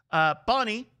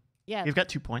 Bonnie, Yes. you've got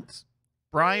 2 points.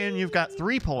 Brian, you've got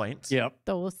 3 points. Yep.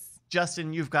 Those.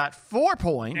 Justin, you've got 4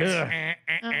 points. Oh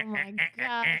my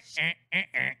gosh.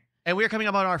 And we're coming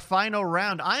up on our final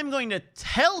round. I'm going to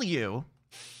tell you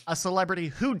a celebrity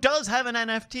who does have an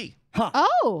NFT.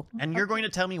 Oh. And you're going to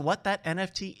tell me what that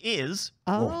NFT is.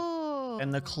 Oh.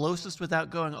 And the closest without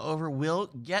going over will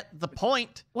get the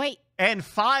point Wait. and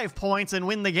 5 points and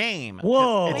win the game.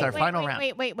 Whoa. It's our final round.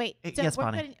 Wait. Yes, we're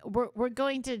Bonnie. we're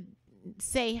going to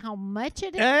say how much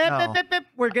it is.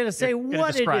 We're going to say You're gonna what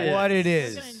it describe is. What it We're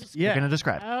is. gonna describe- You're going to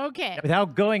describe. Okay.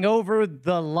 Without going over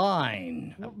the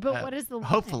line. But what is the line?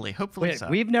 Hopefully Wait, so.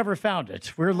 we've never found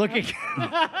it. We're looking.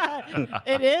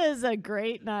 It is a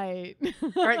great night.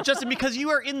 All right, Justin, because you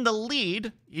are in the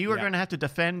lead, you are Yeah. going to have to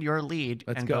defend your lead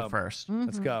Let's and go. go first.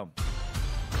 Let's go.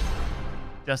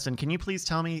 Justin, can you please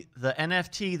tell me the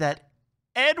NFT that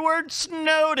Edward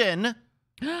Snowden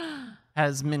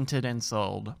has minted and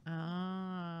sold?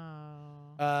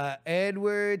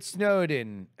 Edward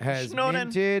Snowden has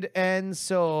minted and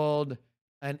sold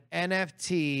an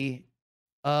NFT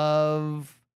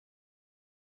of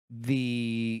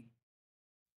the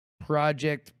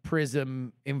Project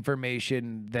Prism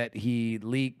information that he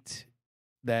leaked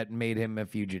that made him a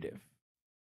fugitive.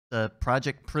 The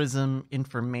Project Prism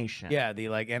information. Yeah, the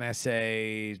like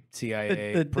NSA,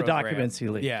 CIA, the program. documents he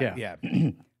leaked. Yeah.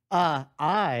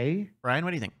 I Brian,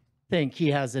 what do you think? think he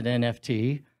has an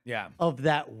NFT Yeah. of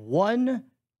that one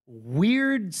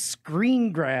weird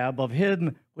screen grab of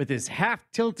him with his half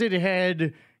tilted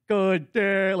head going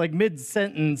there, like mid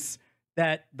sentence,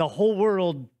 that the whole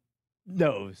world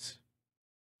knows.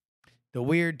 The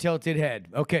weird tilted head.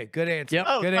 Okay, good answer. Yep.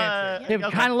 Good answer. Him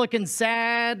okay. kind of looking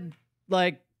sad,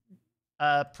 like,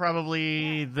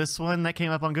 Probably this one that came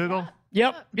up on Google.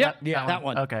 yep, Yeah. that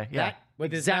one. Okay, yeah. That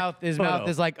With his exact mouth photo.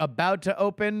 is like about to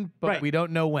open, but Right. we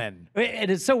don't know when.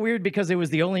 It is so weird because it was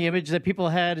the only image that people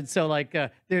had, and so like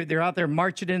they're out there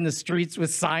marching in the streets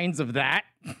with signs of that.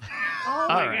 Oh,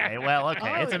 All right. Well, okay.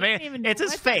 Oh, it's I didn't even know it's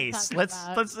his what they're face. talking Let's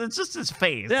about. it's just his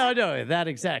face. No, that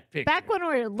exact picture. Back when we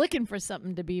were looking for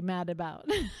something to be mad about.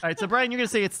 All right. So Brian, you're gonna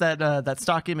say it's that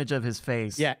stock image of his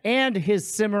face. Yeah, and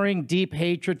his simmering deep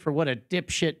hatred for what a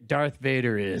dipshit Darth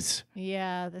Vader is.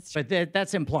 Yeah, that's true. But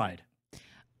that's implied.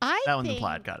 That one's think-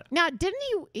 implied. Got it. Now, didn't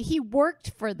he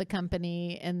worked for the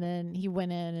company and then he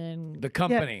went in and The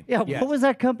company. Yeah, Yes. what was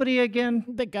that company again?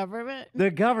 the government?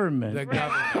 The government. The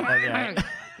government.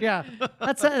 Yeah,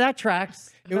 that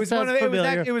tracks. It was one of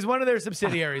it was one of their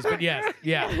subsidiaries, but yes,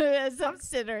 yeah. A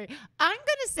subsidiary. I'm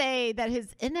gonna say that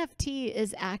his NFT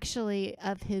is actually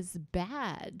of his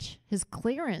badge, his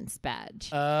clearance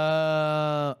badge.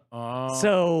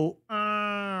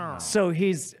 So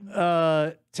he's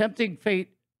tempting fate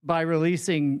by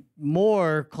releasing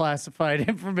more classified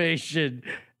information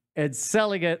and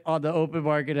selling it on the open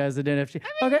market as an NFT.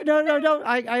 Okay, no.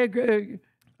 I agree.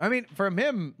 I mean, from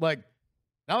him, like,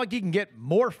 not like he can get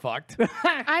more fucked.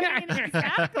 I mean,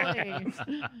 exactly.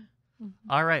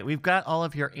 All right. We've got all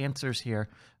of your answers here.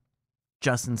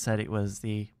 Justin said it was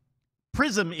the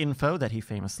Prism info that he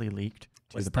famously leaked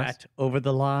to Was the press. that over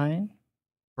the line?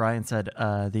 Brian said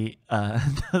the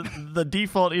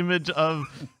default image of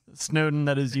Snowden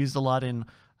that is used a lot in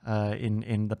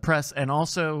the press, and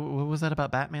also what was that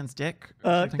about Batman's dick?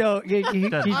 or something? No, he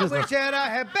I just wish that I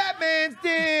had Batman's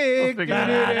dick. We'll figure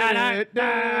it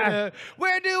out.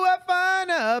 Where do I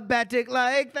find a bat dick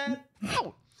like that?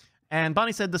 And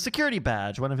Bonnie said the security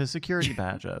badge, one of his security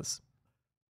badges.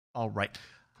 All right.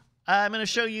 I'm going to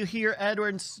show you here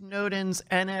Edward Snowden's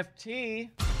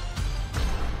NFT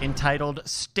entitled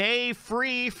Stay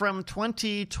Free from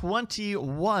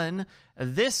 2021.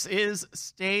 This is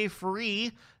Stay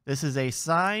Free. This is a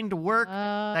signed work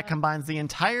that combines the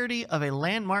entirety of a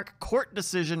landmark court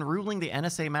decision ruling the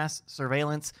NSA mass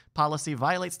surveillance policy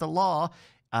violates the law,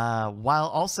 while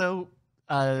also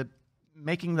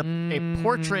making a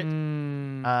portrait.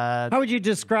 How would you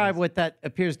describe what that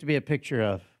appears to be a picture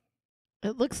of?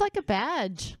 It looks like a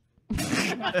badge.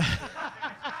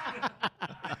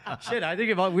 Shit, I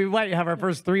think we might have our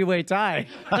first three-way tie.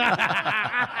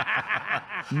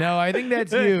 No, I think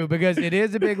that's you, because it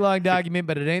is a big long document,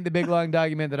 but it ain't the big long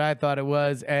document that I thought it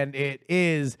was, and it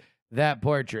is that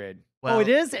portrait. Well, Oh, it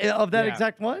is of that Yeah.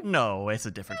 exact one? No, it's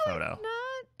a different photo.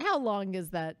 Not. How long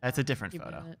is that? That's a different Keep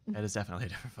photo. it. It is definitely a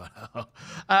different photo.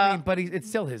 I mean, but it's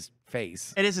still his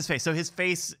face. It is his face. So his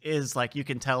face is like you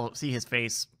can see his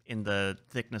face in the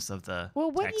thickness of the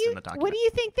Well, what text do you in the document. what do you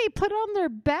think they put on their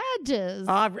badges?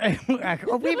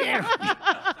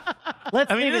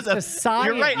 Let's I mean, leave it it is to a. science,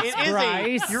 You're right. It is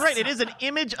Bryce. You're right. It is an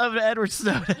image of Edward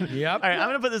Snowden. Yep. All right, I'm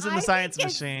gonna put this in the I science think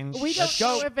it's- machine. We Let's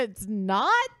don't know go. if it's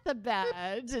not the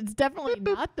badge. It's definitely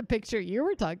not the picture you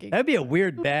were talking. That'd be a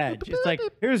weird badge. It's like,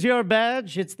 here's your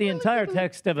badge. It's the entire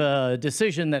text of a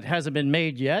decision that hasn't been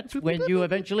made yet when you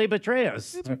eventually betray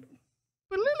us.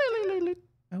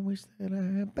 I wish that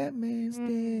I had Batman's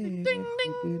dick.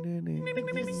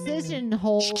 Decision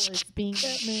hole is being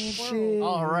swirled.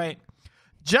 All right,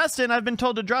 Justin. I've been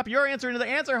told to drop your answer into the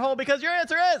answer hole because your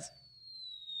answer is.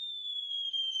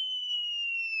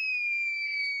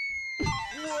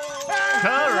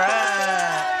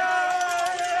 Correct.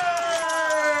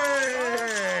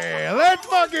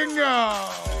 fucking go.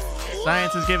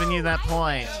 Science is giving you that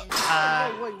point.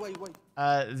 Wait.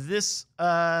 This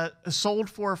sold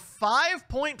for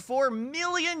 $5.4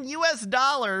 million US.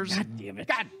 God damn it.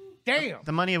 God damn.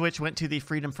 The money of which went to the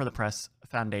Freedom for the Press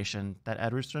Foundation that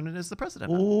Edward Snowden is the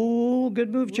president of. Ooh,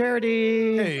 good move,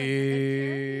 charity.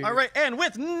 Hey. All right, and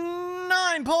with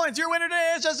 9 points, your winner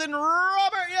today is Justin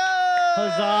Robert Young.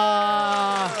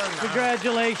 Huzzah!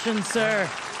 Congratulations, sir.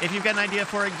 If you've got an idea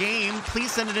for a game,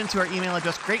 please send it in to our email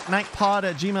address,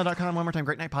 greatnightpod@gmail.com. One more time,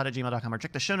 greatnightpod@gmail.com. Or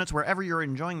check the show notes wherever you're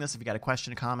enjoying this. If you got a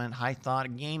question, a comment, high thought, a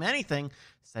game, anything,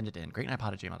 send it in.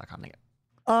 Greatnightpod@gmail.com. Thank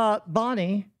you.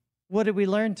 Bonnie, what did we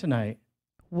learn tonight?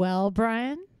 Well,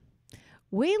 Brian,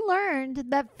 we learned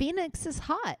that Phoenix is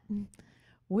hot.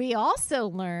 We also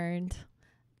learned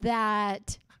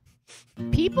that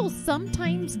people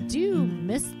sometimes do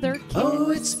miss their kids.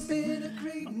 Oh, it's been a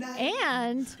great night.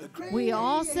 And we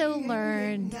also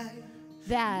learned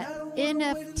that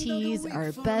NFTs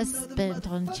are best spent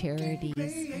on charities.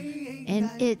 And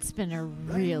it's been a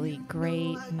really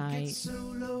great night.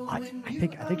 I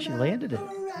think she landed it.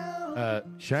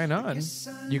 Shine on,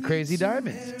 you crazy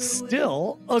diamond.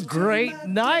 Still a great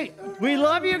night. We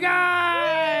love you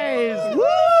guys. Woo!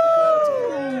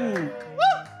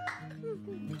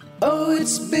 Oh,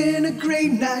 it's been a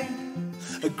great night.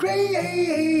 A great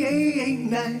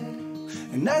night.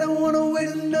 And I don't want to wait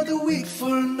another week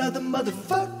for another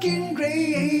motherfucking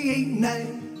great night.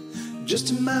 Just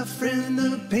to my friend,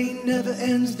 the pain never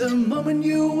ends the moment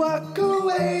you walk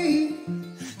away.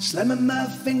 Slamming my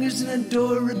fingers in a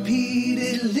door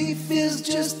repeatedly feels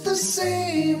just the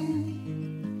same.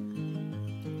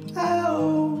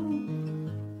 Oh,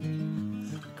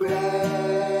 great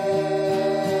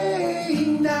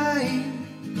night.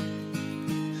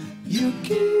 You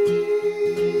keep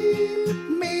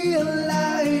me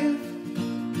alive.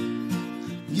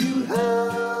 You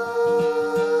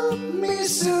help me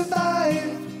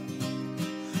survive.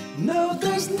 No,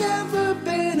 there's never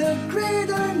been a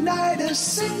greater night, a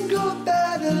single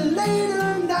better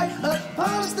later night, a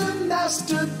pause the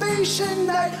masturbation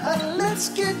night, a let's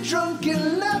get drunk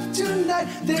and laugh tonight.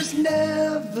 There's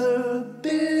never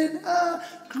been a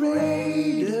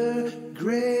greater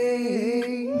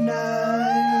great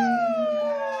night.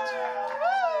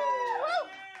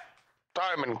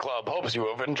 Diamond Club hopes you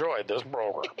have enjoyed this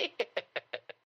program.